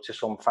have spoke to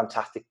some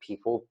fantastic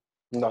people,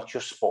 not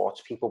just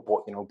sports people,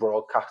 but,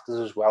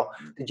 broadcasters as well.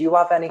 Did you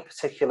have any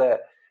particular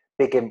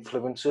big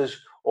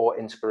influences or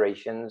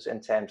inspirations in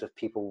terms of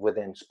people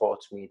within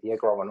sports media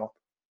growing up?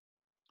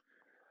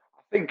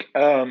 I think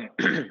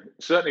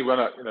certainly when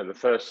the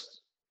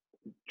first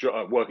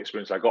work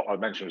experience I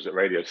mentioned was at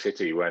Radio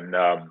City, when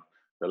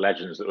the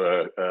legends that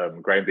were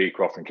Graham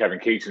Beecroft and Kevin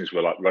Keatings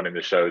were like running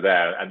the show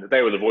there, and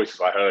they were the voices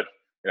I heard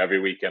every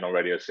weekend on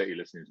Radio City,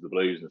 listening to the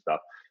blues and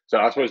stuff. So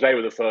I suppose they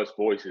were the first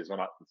voices,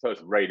 the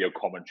first radio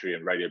commentary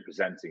and radio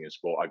presenting in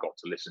sport I got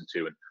to listen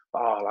to, and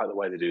I like the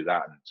way they do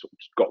that, and sort of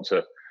got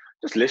to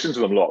just listen to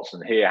them lots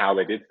and hear how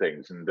they did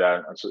things, and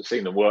sort of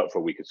seeing them work for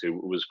a week or two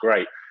was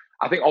great.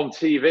 I think on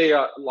TV,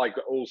 like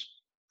all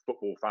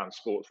football fans,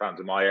 sports fans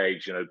of my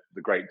age,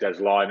 the great Des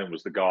Lynam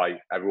was the guy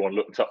everyone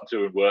looked up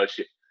to and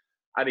worshipped.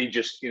 And he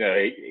just,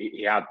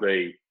 he had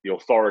the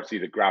authority,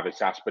 the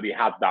gravitas, but he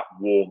had that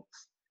warmth.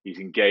 He's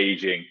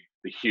engaging,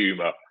 the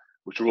humour,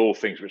 which are all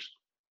things which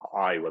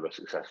I, whether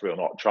successfully or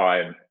not, try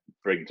and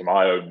bring to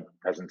my own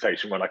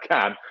presentation when I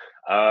can.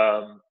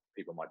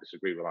 People might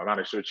disagree when I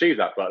manage to achieve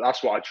that, but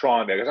that's what I try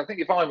and do. Because I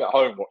think if I'm at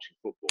home watching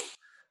football,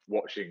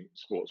 watching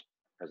sports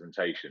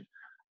presentation,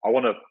 I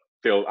want to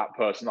feel that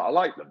person that I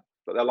like them,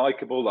 that they're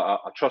likable, that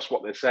I trust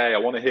what they say. I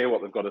want to hear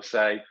what they've got to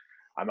say,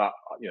 and that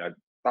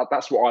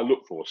that's what I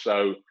look for.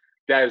 So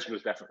Des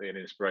was definitely an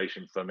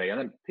inspiration for me, and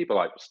then people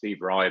like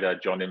Steve Ryder,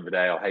 John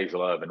Inverdale,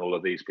 Hazel Irvine, all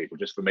of these people,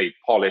 just for me,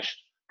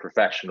 polished,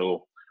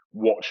 professional,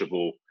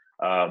 watchable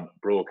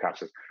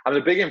broadcasters. And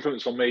the big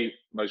influence on me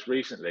most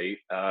recently,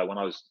 when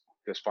I was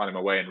just finding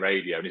my way in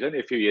radio, and he's only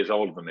a few years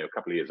older than me, a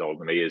couple of years older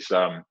than me, is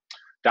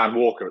Dan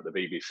Walker at the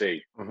BBC.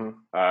 When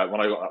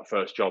I got that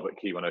first job at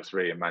Key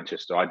 103 in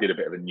Manchester, I did a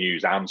bit of a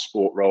news and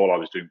sport role. I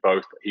was doing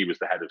both, but he was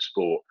the head of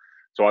sport.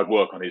 So I'd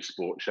work on his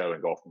sports show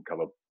and go off and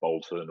cover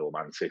Bolton or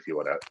Man City or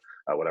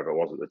whatever it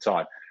was at the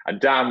time. And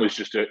Dan was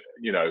just a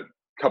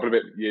couple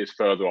of years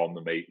further on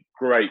than me.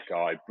 Great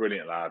guy,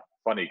 brilliant lad,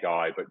 funny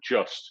guy, but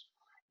just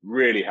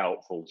really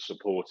helpful,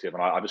 supportive.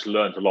 And I just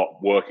learned a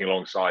lot working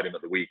alongside him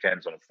at the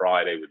weekends on a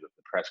Friday with the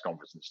press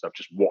conference and stuff,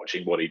 just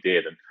watching what he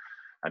did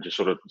and just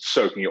sort of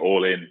soaking it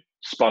all in,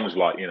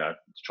 sponge-like, to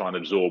try and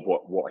absorb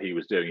what he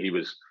was doing. He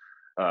was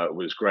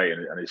great,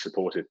 and he's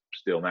supportive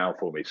still now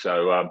for me.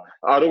 So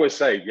I'd always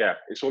say,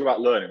 it's all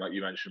about learning, like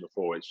you mentioned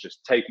before. It's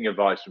just taking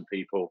advice from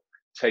people,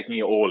 taking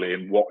it all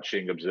in,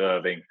 watching,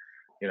 observing.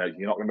 You're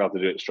not going to be able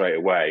to do it straight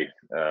away.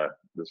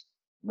 There's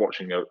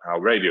watching how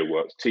radio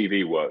works,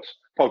 TV works,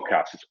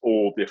 podcasts. It's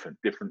all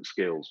different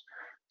skills.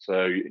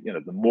 So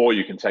the more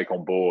you can take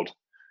on board,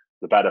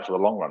 the better for the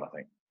long run, I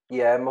think.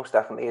 Yeah, most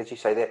definitely. As you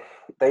say,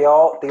 they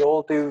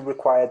all do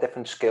require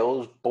different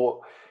skills, but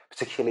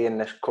particularly in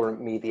this current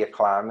media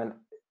climate,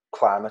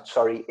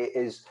 it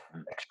is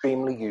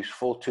extremely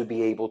useful to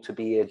be able to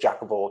be a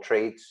jack of all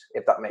trades.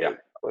 If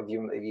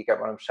you get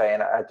what I'm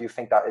saying, I do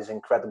think that is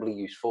incredibly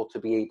useful to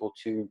be able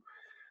to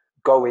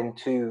go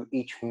into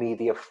each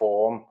media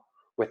form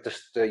with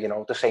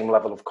the same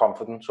level of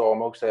confidence,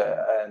 almost,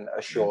 and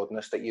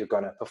assuredness that you're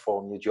going to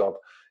perform your job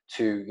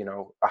to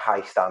a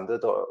high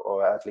standard,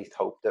 or at least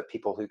hope that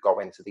people who go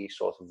into these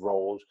sort of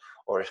roles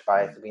or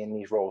aspire to be in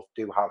these roles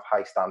do have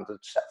high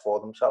standards set for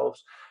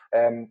themselves.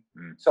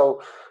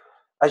 So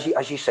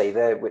as you say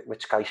there,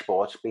 with Sky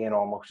Sports being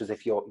almost as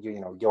if you're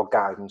your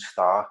guiding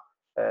star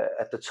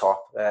at the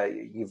top,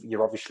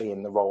 you're obviously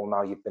in the role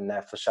now. You've been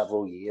there for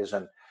several years,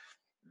 and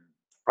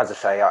as I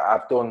say,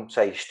 I've done,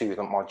 say,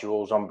 student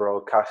modules on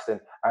broadcasting,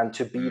 and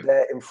to be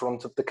there in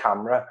front of the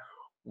camera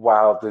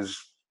while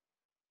there's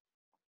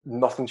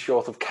nothing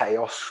short of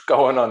chaos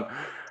going on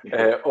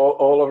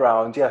all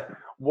around you.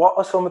 What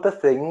are some of the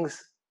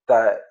things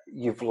that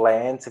you've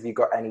learned? Have you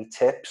got any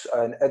tips?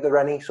 And are there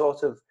any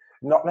sort of,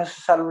 not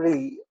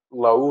necessarily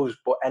lows,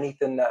 but any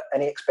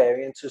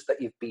experiences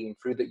that you've been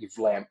through that you've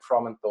learned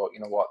from and thought, you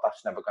know what,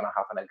 that's never going to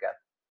happen again.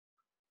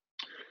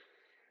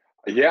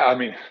 Yeah, I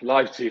mean,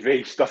 live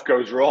TV stuff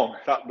goes wrong.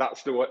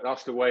 That's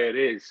the way it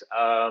is.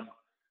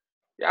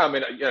 Yeah, I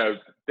mean,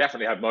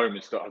 definitely had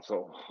moments that I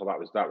thought, oh,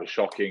 that was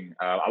shocking.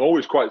 I'm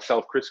always quite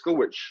self-critical,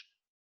 which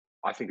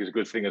I think is a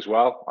good thing as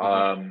well.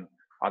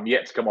 I'm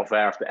yet to come off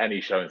air after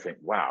any show and think,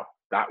 wow,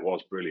 that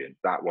was brilliant,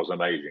 that was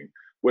amazing,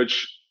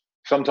 which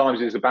sometimes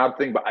is a bad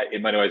thing, but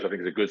in many ways I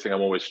think it's a good thing.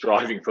 I'm always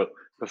striving for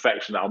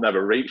perfection that I'll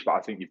never reach, but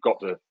I think you've got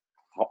to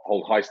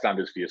hold high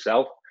standards for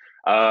yourself.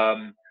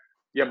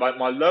 Yeah,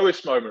 my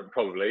lowest moment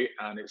probably,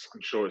 and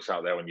I'm sure it's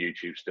out there on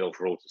YouTube still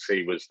for all to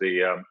see, was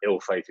the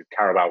ill-fated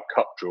Carabao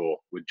Cup draw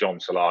with John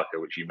Salaka,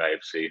 which you may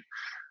have seen.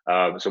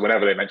 So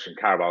whenever they mention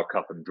Carabao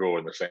Cup and draw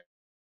in the same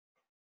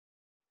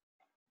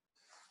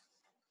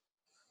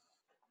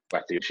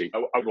sheet,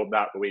 I want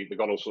that. We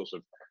got all sorts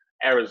of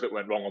errors that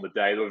went wrong on the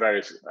day. There were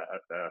various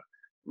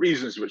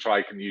reasons which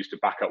I can use to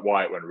back up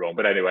why it went wrong.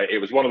 But anyway, it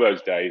was one of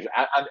those days,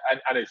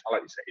 and it's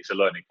like you say, it's a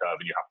learning curve,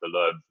 and you have to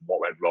learn from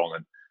what went wrong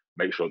and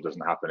make sure it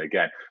doesn't happen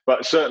again.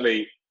 But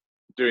certainly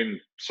doing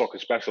Soccer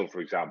Special, for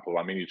example,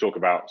 I mean, you talk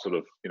about sort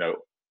of,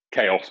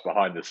 chaos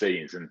behind the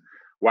scenes, and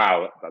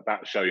wow,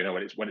 that show,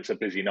 when it's a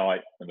busy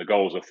night and the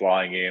goals are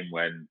flying in,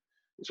 when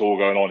it's all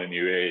going on in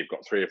your ear, you've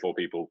got 3 or 4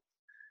 people,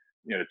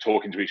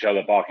 talking to each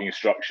other, barking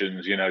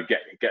instructions,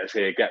 get us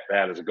here, get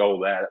there, there's a goal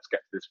there, let's get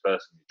to this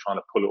person. You're trying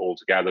to pull it all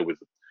together with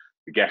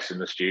the guests in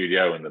the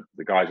studio and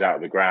the guys out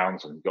of the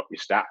grounds, and you've got your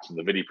stats and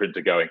the video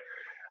printer going.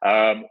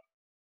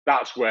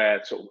 That's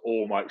where sort of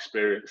all my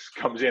experience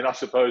comes in, I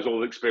suppose, all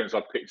the experience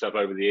I've picked up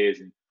over the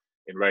years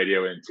in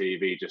radio and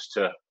TV, just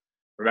to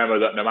remember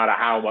that no matter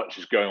how much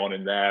is going on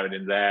in there,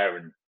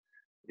 and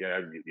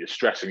you're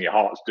stressing, your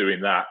heart's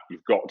doing that,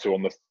 you've got to,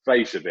 on the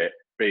face of it,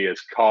 be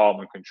as calm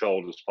and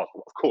controlled as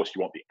possible. Of course,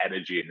 you want the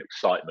energy and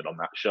excitement on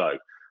that show,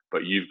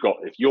 but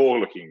if you're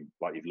looking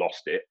like you've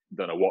lost it,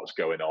 don't know what's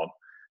going on,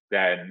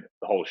 then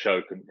the whole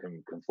show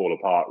can fall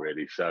apart,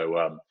 really.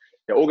 So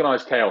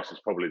organized chaos is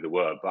probably the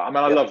word, but I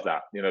mean, I love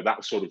that,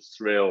 that sort of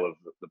thrill of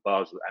the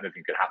buzz that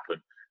anything could happen.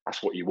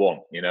 That's what you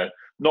want,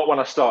 not when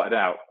I started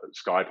out at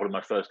Sky, probably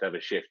my first ever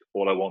shift.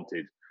 All I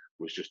wanted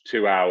was just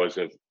 2 hours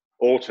of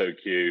auto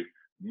cue,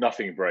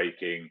 nothing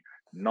breaking,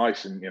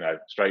 nice and,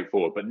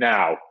 straightforward. But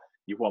now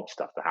you want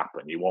stuff to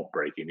happen. You want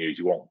breaking news,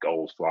 you want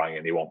goals flying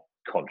in, you want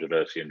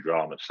controversy and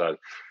drama. So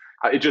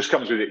it just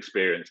comes with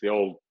experience. The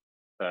old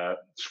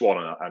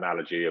swan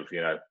analogy of,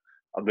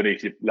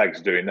 underneath your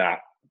legs doing that,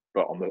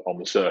 but on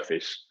the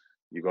surface,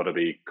 you've got to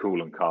be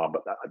cool and calm.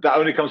 But that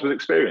only comes with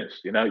experience.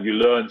 You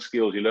learn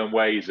skills, you learn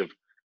ways of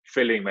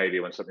filling maybe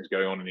when something's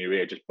going on in your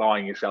ear, just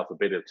buying yourself a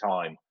bit of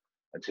time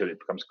until it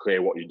becomes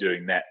clear what you're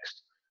doing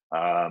next.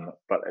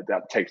 But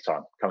that takes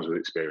time, comes with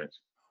experience.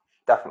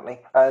 Definitely.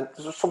 And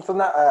there's something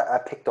that I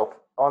picked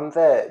up on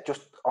there,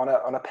 just on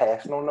a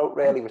personal note,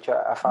 really, which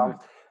I found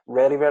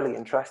really, really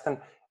interesting,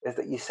 is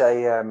that you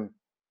say,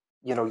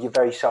 you're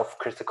very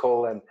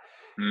self-critical, and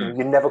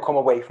you never come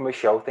away from a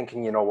show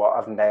thinking, you know what,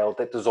 I've nailed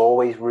it. There's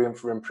always room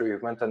for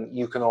improvement, and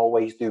you can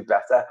always do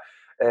better.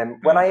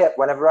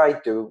 Whenever I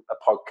do a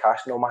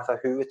podcast, no matter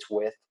who it's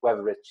with,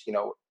 whether it's,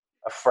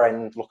 a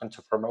friend looking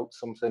to promote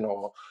something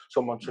or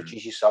someone such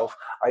as yourself,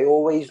 I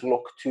always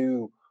look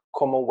to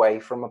come away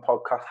from a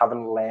podcast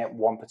having learned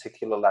one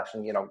particular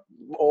lesson,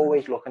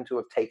 always looking to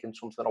have taken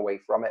something away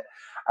from it.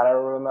 And I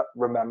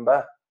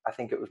remember, I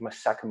think it was my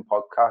second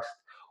podcast,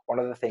 one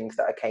of the things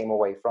that I came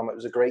away from, it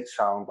was a great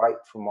soundbite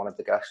from one of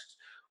the guests,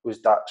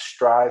 was that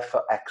strive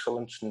for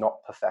excellence,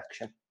 not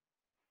perfection.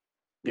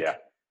 Yeah.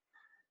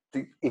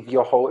 If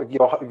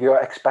you're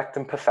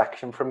expecting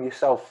perfection from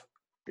yourself,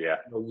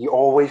 you're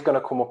always going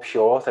to come up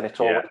short, and it's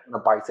always going to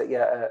bite at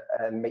you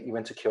and make you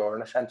insecure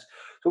in a sense.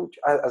 So,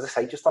 as I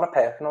say, just on a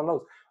personal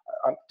note,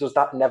 does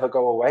that never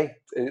go away?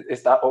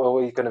 Is that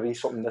always going to be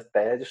something that's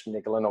there, just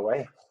niggling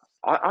away?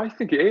 I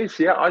think it is.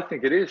 Yeah, I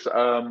think it is.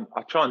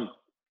 I try and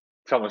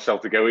tell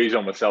myself to go easy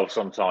on myself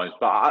sometimes,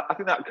 but I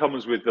think that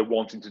comes with the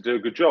wanting to do a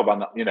good job.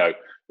 And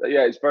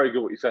it's very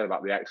good what you said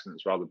about the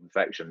excellence rather than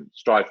perfection.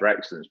 Strive for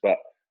excellence, but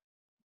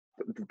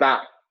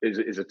that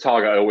is a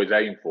target I always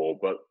aim for.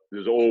 But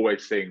there's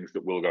always things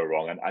that will go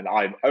wrong, and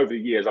I over the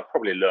years I've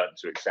probably learned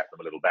to accept them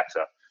a little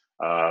better.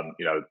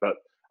 But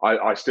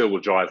I still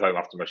will drive home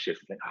after my shift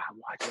and think,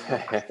 why did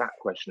I ask that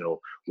question, or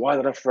why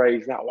did I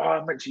phrase that? Why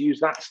I meant to use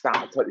that stat?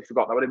 I totally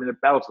forgot. That would have been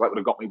a belt. That would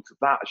have got me to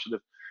that. I should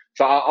have.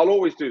 So I'll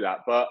always do that,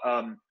 but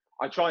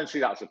I try and see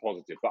that as a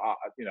positive. But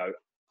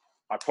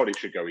I probably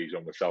should go easy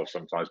on myself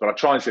sometimes. But I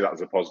try and see that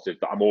as a positive.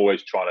 That I'm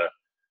always trying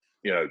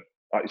to,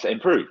 like you say,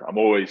 improve. I'm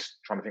always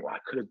trying to think, I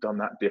could have done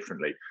that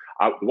differently.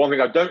 The one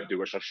thing I don't do,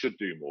 which I should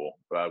do more,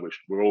 which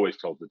we're always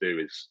told to do,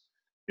 is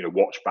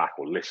watch back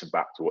or listen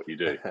back to what you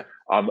do.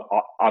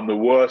 I'm the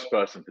worst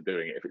person for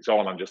doing it. If it's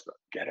on, I'm just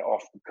get it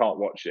off. Can't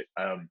watch it.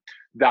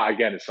 That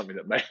again is something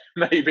that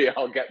maybe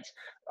it'll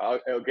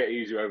get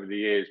easier over the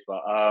years.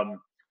 But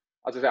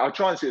as I say, I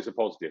try and see it as a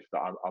positive, that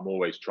I'm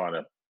always trying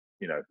to,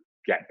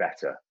 get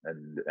better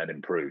and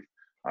improve.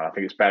 And I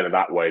think it's better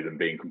that way than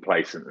being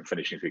complacent and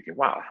finishing thinking,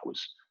 wow,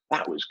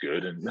 that was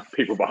good, and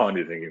people behind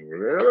you thinking,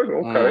 really?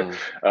 Okay.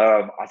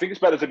 I think it's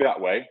better to be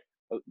that way,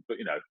 but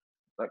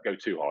don't go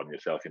too hard on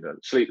yourself.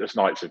 Sleepless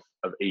nights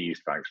of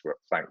ease.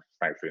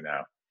 Thankfully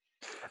now.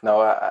 No,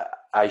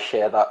 I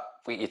share that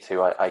with you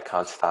too. I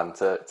can't stand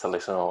to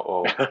listen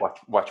or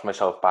watch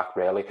myself back,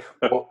 really.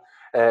 But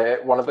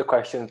one of the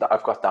questions that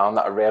I've got down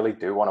that I really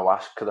do want to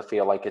ask, because I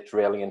feel like it's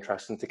really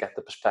interesting to get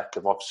the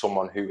perspective of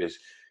someone who is,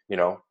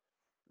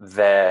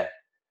 there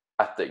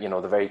at the,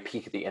 the very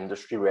peak of the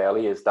industry,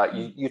 really, is that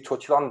you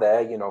touched on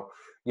there,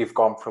 you've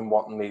gone from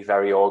wanting these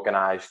very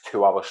organized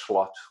 2-hour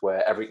slots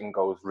where everything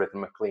goes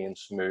rhythmically and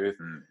smooth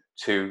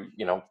to,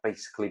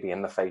 basically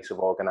being the face of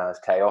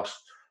organized chaos.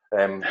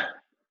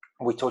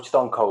 We touched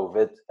on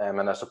COVID,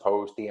 and I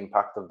suppose the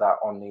impact of that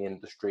on the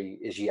industry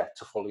is yet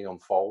to fully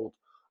unfold.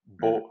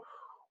 But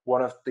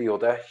one of the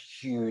other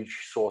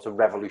huge sort of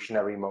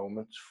revolutionary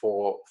moments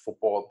for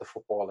football, the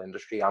football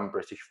industry and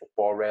British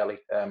football, really,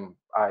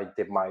 I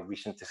did my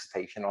recent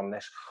dissertation on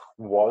this,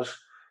 was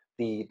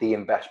the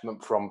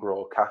investment from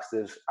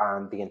broadcasters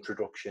and the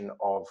introduction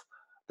of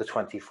the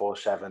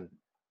 24/7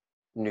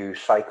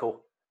 news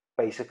cycle,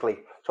 basically.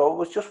 So I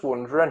was just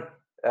wondering,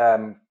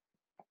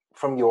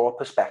 from your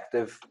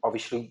perspective,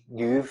 obviously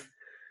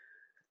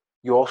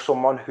you're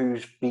someone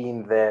who's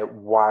been there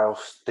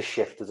whilst the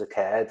shift has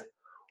occurred.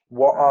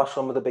 What are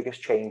some of the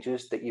biggest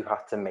changes that you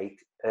had to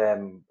make,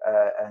 and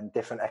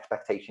different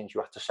expectations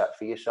you had to set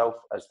for yourself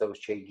as those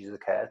changes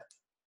occurred?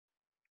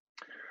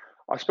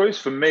 I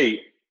suppose for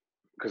me,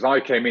 because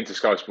I came into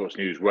Sky Sports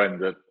News when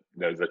the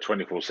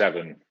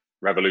 24/7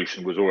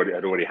 revolution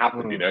had already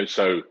happened,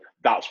 so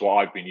that's what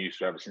I've been used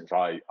to ever since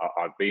I've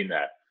been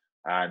there.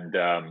 And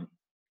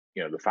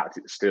the fact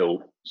it's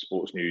still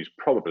sports news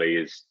probably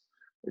is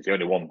the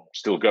only one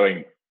still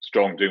going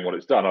strong, doing what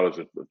it's done. Others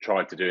have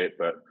tried to do it,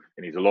 but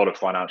it needs a lot of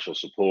financial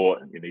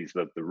support, and it needs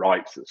the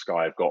rights that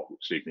Sky have got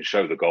so you can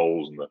show the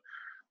goals and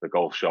the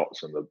golf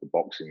shots and the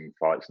boxing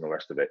fights and the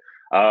rest of it.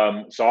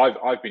 So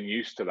I've been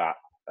used to that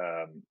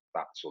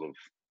sort of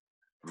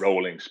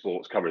rolling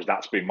sports coverage.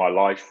 That's been my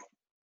life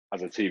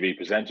as a TV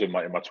presenter in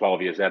my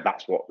 12 years there.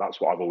 That's what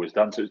I've always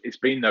done. So it's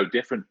been no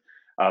different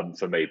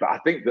for me. But I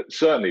think that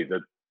certainly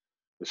the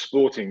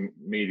sporting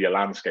media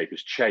landscape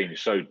has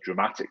changed so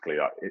dramatically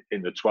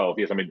in the 12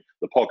 years. I mean,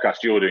 the podcast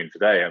you're doing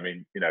today,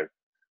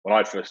 when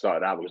I first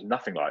started out, there was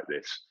nothing like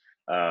this.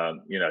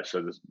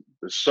 So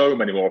there's so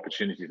many more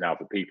opportunities now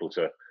for people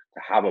to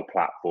have a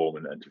platform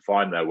and to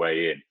find their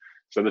way in.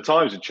 So the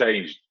times have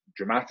changed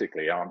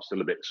dramatically. I'm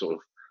still a bit sort of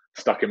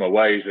stuck in my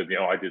ways with,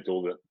 I did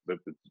all the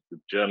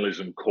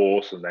journalism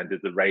course and then did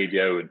the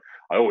radio, and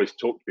I always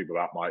talk to people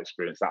about my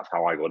experience. That's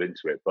how I got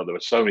into it. But there are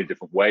so many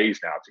different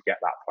ways now to get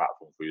that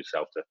platform for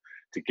yourself,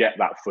 to get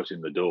that foot in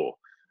the door.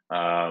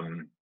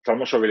 So I'm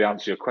not sure I really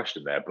answer your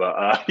question there,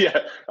 but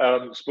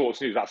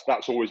sports news,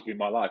 that's always been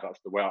my life.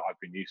 That's the way I've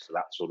been used to,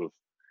 that sort of,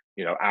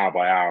 hour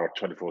by hour,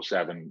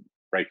 24/7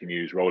 breaking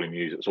news, rolling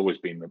news. It's always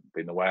been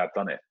the way I've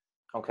done it.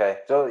 Okay,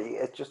 so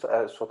it's just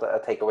sort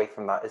of a takeaway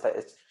from that is that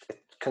it's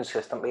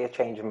consistently a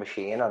changing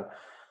machine, and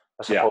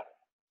I suppose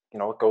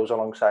it goes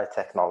alongside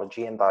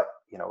technology, and that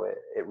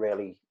it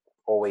really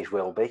always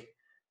will be,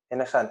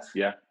 in a sense.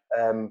 Yeah.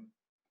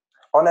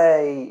 On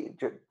a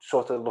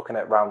sort of looking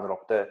at rounding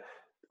up the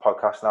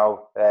podcast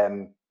now,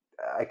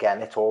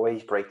 again, it's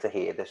always great to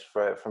hear this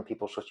from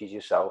people such as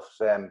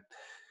yourselves,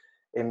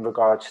 in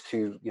regards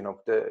to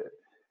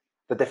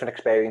the different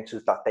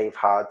experiences that they've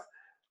had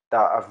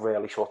that have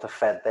really sort of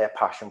fed their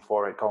passion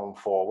for it going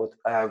forward.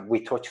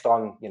 We touched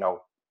on,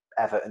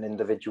 Everton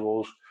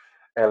individuals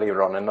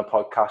earlier on in the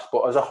podcast,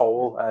 but as a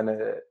whole,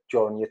 and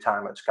during your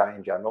time at Sky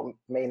in general,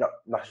 may not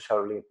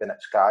necessarily have been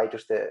at Sky,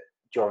 just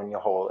during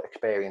your whole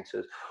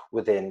experiences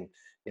within,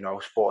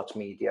 sports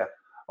media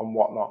and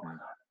whatnot.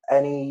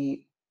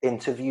 Any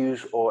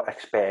interviews or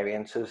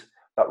experiences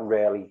that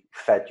really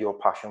fed your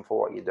passion for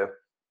what you do?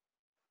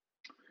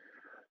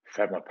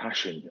 Fed my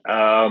passion.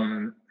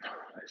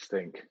 Let's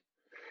think.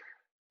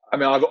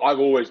 I've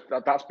always,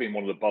 that's been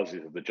one of the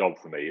buzzes of the job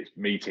for me, is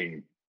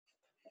meeting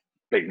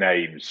big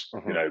names,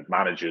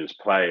 managers,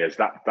 players.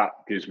 That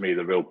gives me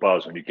the real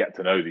buzz when you get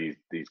to know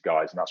these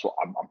guys, and that's what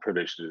I'm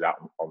privileged to do that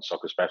on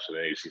Soccer Special.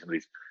 You see some of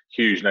these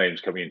huge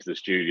names coming into the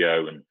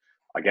studio, and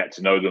I get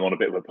to know them on a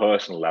bit of a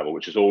personal level,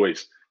 which is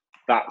always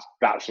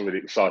that's really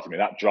exciting me.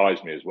 That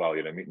drives me as well.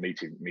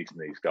 Meeting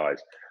these guys.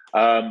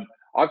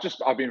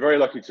 I've been very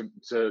lucky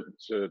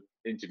to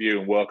interview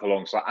and work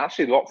alongside,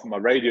 actually a lot from my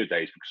radio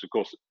days, because of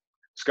course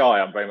Sky,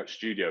 I'm very much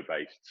studio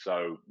based,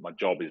 so my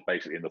job is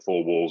basically in the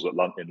four walls in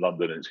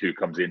London, and it's who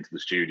comes into the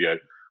studio,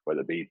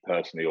 whether it be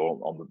personally or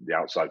on the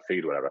outside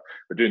feed or whatever.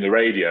 But doing the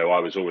radio, I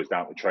was always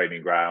down at the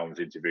training grounds,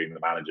 interviewing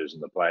the managers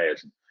and the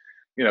players. And,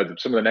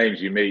 some of the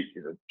names you meet,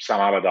 Sam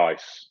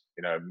Allardyce,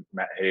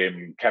 met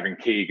him. Kevin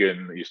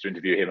Keegan, I used to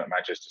interview him at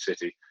Manchester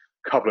City.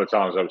 A couple of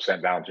times I was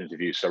sent down to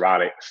interview Sir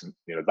Alex, and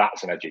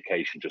that's an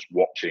education, just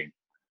watching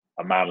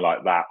a man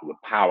like that, the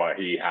power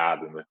he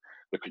had and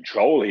the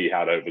control he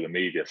had over the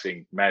media,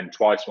 seeing men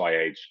twice my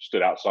age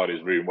stood outside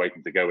his room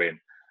waiting to go in,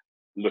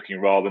 looking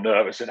rather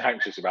nervous and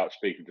anxious about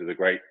speaking to the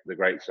great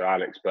Sir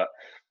Alex. But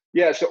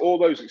yeah, so all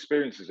those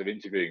experiences of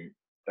interviewing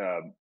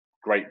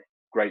great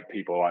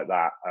people like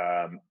that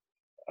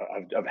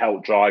have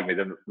helped drive me.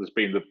 Then there's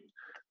been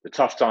the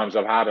tough times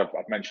I've had.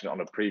 I've mentioned it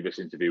on a previous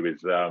interview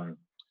with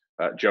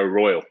Joe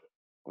Royle,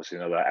 obviously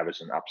another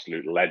Everton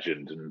absolute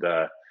legend, and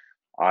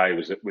I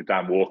was with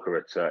Dan Walker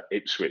at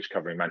Ipswich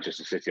covering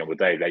Manchester City on the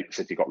day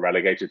City got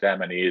relegated there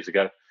many years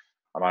ago,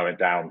 and I went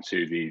down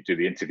to do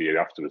the interview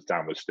afterwards.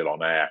 Dan was still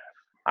on air,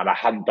 and I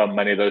hadn't done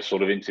many of those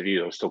sort of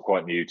interviews. I was still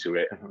quite new to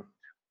it. Mm-hmm.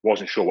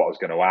 Wasn't sure what I was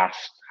going to ask.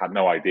 Had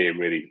no idea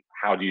really.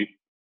 How do you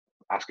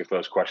ask a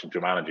first question to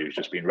a manager who's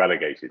just been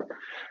relegated?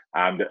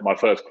 And my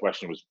first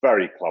question was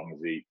very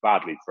clumsy,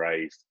 badly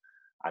phrased,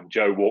 and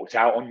Joe walked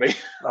out on me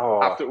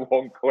after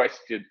one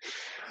question.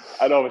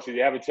 And obviously the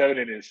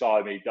Evertonian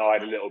inside me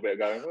died a little bit,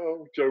 going,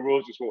 "Oh, Joe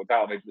Royce just walked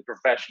out on me." The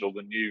professional,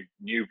 the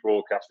new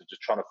broadcaster,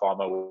 just trying to find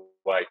my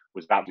way,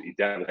 was absolutely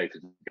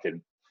devastated.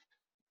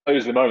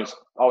 Those are the moments,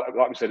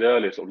 like we said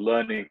earlier, sort of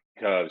learning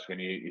curves when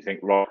you think,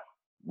 right,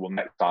 well,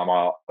 next time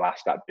I'll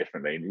ask that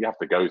differently. And you have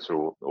to go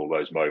through all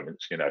those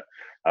moments, you know.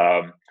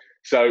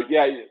 So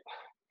yeah,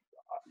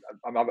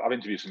 I've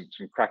interviewed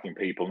some cracking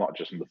people, not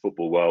just in the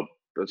football world.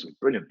 There's some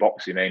brilliant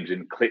boxing names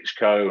in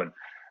Klitschko and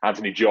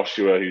Anthony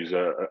Joshua, who's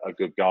a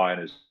good guy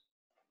and is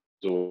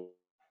always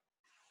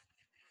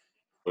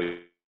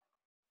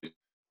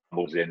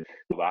in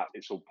all that.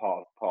 It's all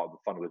part of the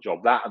fun of the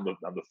job. That and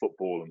the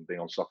football and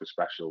being on Soccer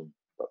Special,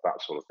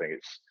 that sort of thing.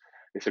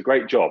 It's a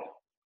great job.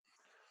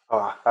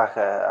 Oh,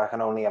 I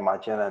can only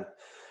imagine. And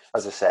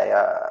as I say,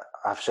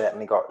 I've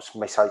certainly got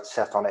my sights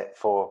set on it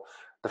for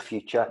the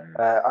future.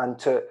 And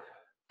to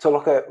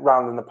look at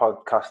rounding the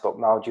podcast up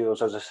now,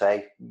 Jules, as I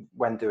say,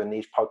 when doing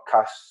these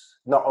podcasts,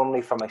 not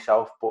only for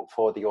myself, but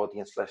for the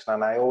audience listening,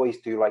 and I always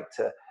do like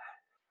to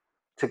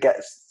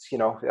get, you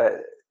know,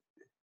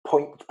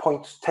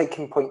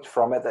 taking points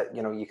from it that,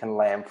 you know, you can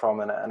learn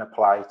from and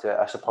apply to,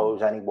 I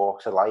suppose, any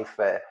walks of life.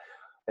 But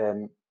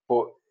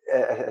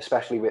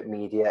especially with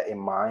media in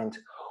mind,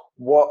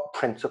 what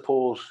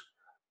principles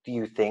do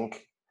you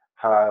think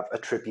have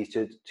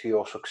attributed to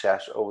your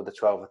success over the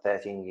 12 or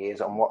 13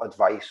 years, and what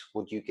advice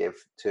would you give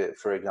to,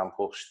 for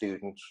example,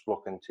 students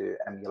looking to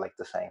emulate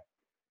the same?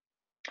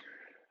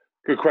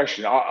 Good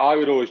question. I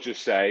would always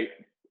just say,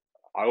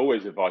 I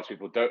always advise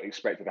people, don't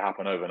expect it to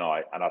happen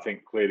overnight. And I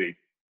think clearly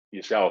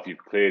yourself, you're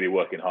clearly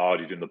working hard,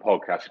 you're doing the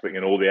podcast, you're putting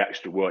in all the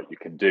extra work you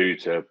can do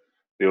to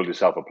build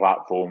yourself a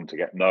platform, to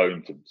get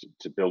known,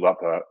 to build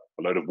up a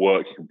load of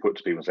work you can put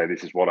to people and say,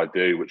 this is what I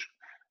do, which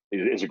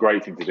is a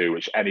great thing to do,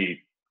 which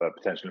any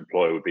potential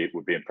employer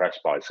would be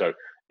impressed by. So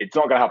it's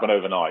not going to happen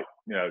overnight.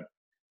 You know,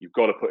 you've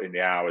got to put in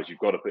the hours, you've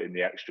got to put in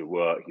the extra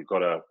work, you've got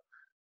to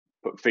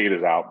put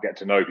feelers out, get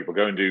to know people,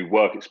 go and do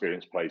work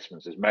experience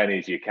placements, as many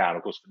as you can.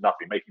 Of course, for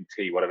nothing, making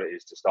tea, whatever it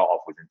is to start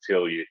off with,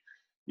 until you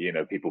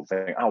know, people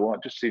think, oh, well,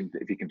 just see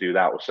if you can do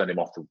that, or send him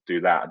off to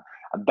do that.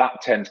 And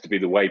that tends to be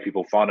the way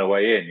people find a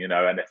way in, you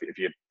know. And if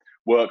you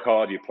work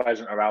hard, you're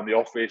pleasant around the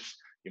office,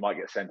 you might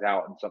get sent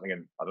out and something,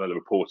 and I don't know, the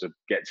reporter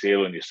gets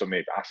ill and you're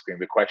suddenly asking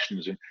the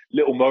questions, and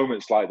little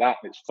moments like that.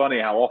 And it's funny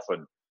how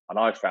often, and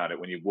I found it,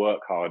 when you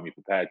work hard and you're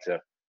prepared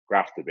to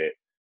graft a bit,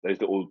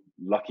 those little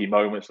lucky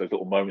moments, those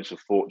little moments of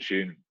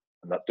fortune,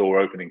 and that door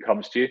opening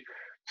comes to you.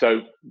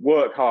 So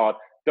work hard.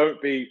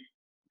 Don't be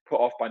put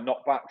off by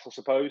knockbacks, I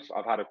suppose.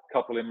 I've had a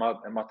couple in my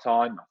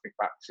time. I think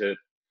back to,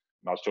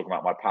 I was talking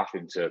about my path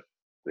into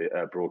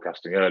the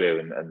broadcasting earlier,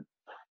 and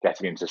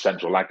getting into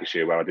Central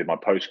Lancashire, where I did my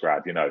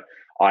postgrad. You know,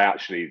 I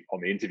actually, on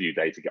the interview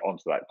day to get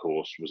onto that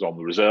course, was on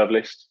the reserve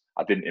list.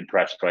 I didn't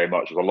impress very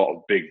much. There was a lot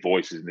of big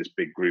voices in this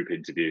big group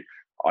interview.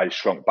 I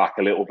shrunk back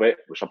a little bit,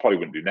 which I probably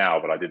wouldn't do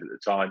now, but I did at the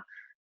time.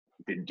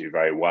 Didn't do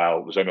very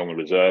well. Was only on the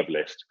reserve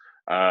list.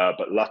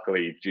 But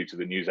luckily, due to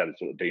the news editor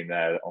that had been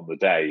there on the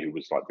day, who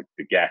was like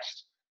the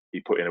guest,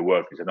 he put in a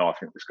word. He said, "No, I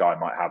think this guy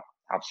might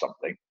have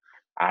something."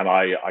 And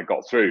I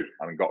got through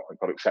and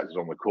got accepted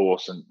on the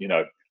course. And, you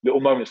know,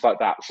 little moments like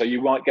that. So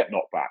you might get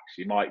knockbacks.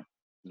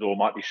 The door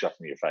might be shut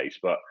in your face,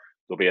 but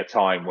there'll be a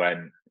time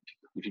when,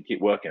 if you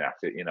keep working at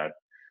it, you know,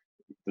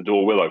 the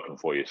door will open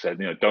for you. So, you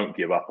know, don't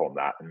give up on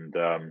that. And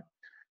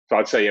so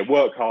I'd say, yeah,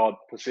 work hard,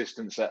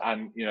 persistence,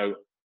 and, you know,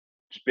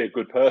 just be a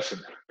good person.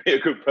 Be a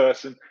good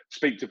person.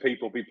 Speak to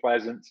people. Be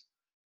pleasant.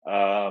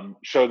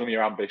 Show them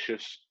you're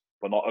ambitious,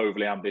 but not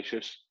overly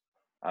ambitious.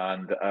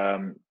 And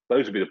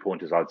those would be the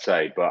pointers I'd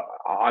say. But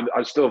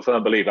I'm still a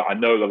firm believer. I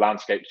know the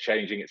landscape's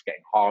changing. It's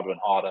getting harder and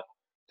harder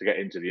to get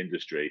into the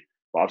industry.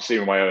 But I've seen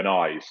with my own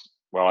eyes,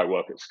 where I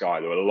work at Sky,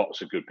 there are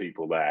lots of good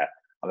people there,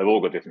 and they've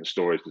all got different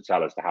stories to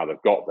tell as to how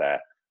they've got there.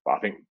 But I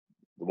think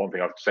the one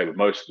thing I have to say with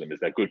most of them is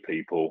they're good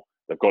people.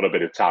 They've got a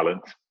bit of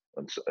talent,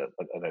 and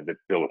they've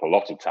built up a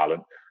lot of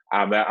talent,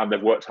 and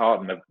they've worked hard,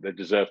 and they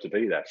deserve to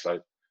be there. So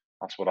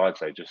that's what I'd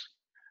say. Just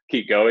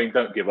keep going.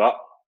 Don't give up.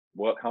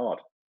 Work hard.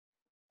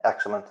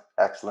 Excellent.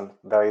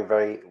 Very,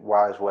 very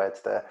wise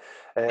words there.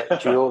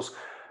 Jules,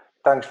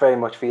 thanks very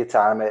much for your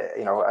time.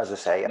 You know, as I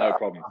say, no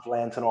problem. I've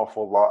learned an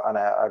awful lot, and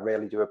I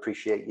really do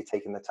appreciate you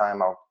taking the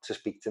time out to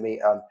speak to me.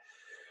 And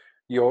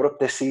Europe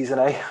this season,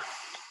 eh?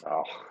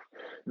 Oh,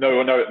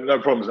 no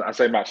problems. I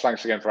say, Max,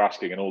 thanks again for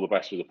asking, and all the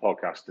best with the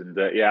podcast. And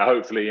yeah,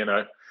 hopefully,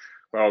 where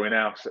are we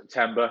now?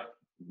 September,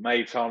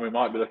 May time, we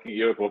might be looking at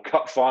Europe or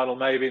Cup final,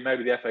 maybe.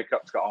 Maybe the FA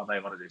Cup's got our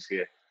name on it this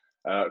year,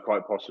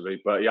 quite possibly.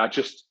 But yeah,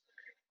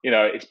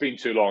 it's been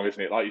too long,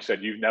 isn't it? Like you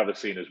said, you've never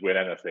seen us win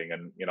anything.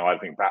 And, I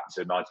think back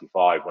to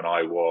 95 when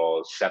I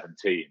was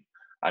 17.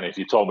 And if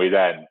you told me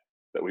then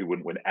that we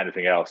wouldn't win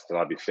anything else, then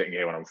I'd be sitting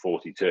here when I'm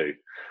 42.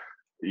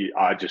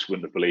 I just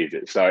wouldn't have believed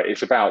it. So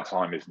it's about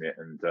time, isn't it?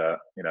 And,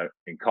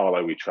 in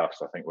Carlyle we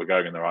trust. I think we're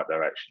going in the right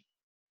direction.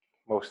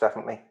 Most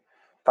definitely.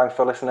 Thanks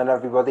for listening,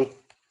 everybody.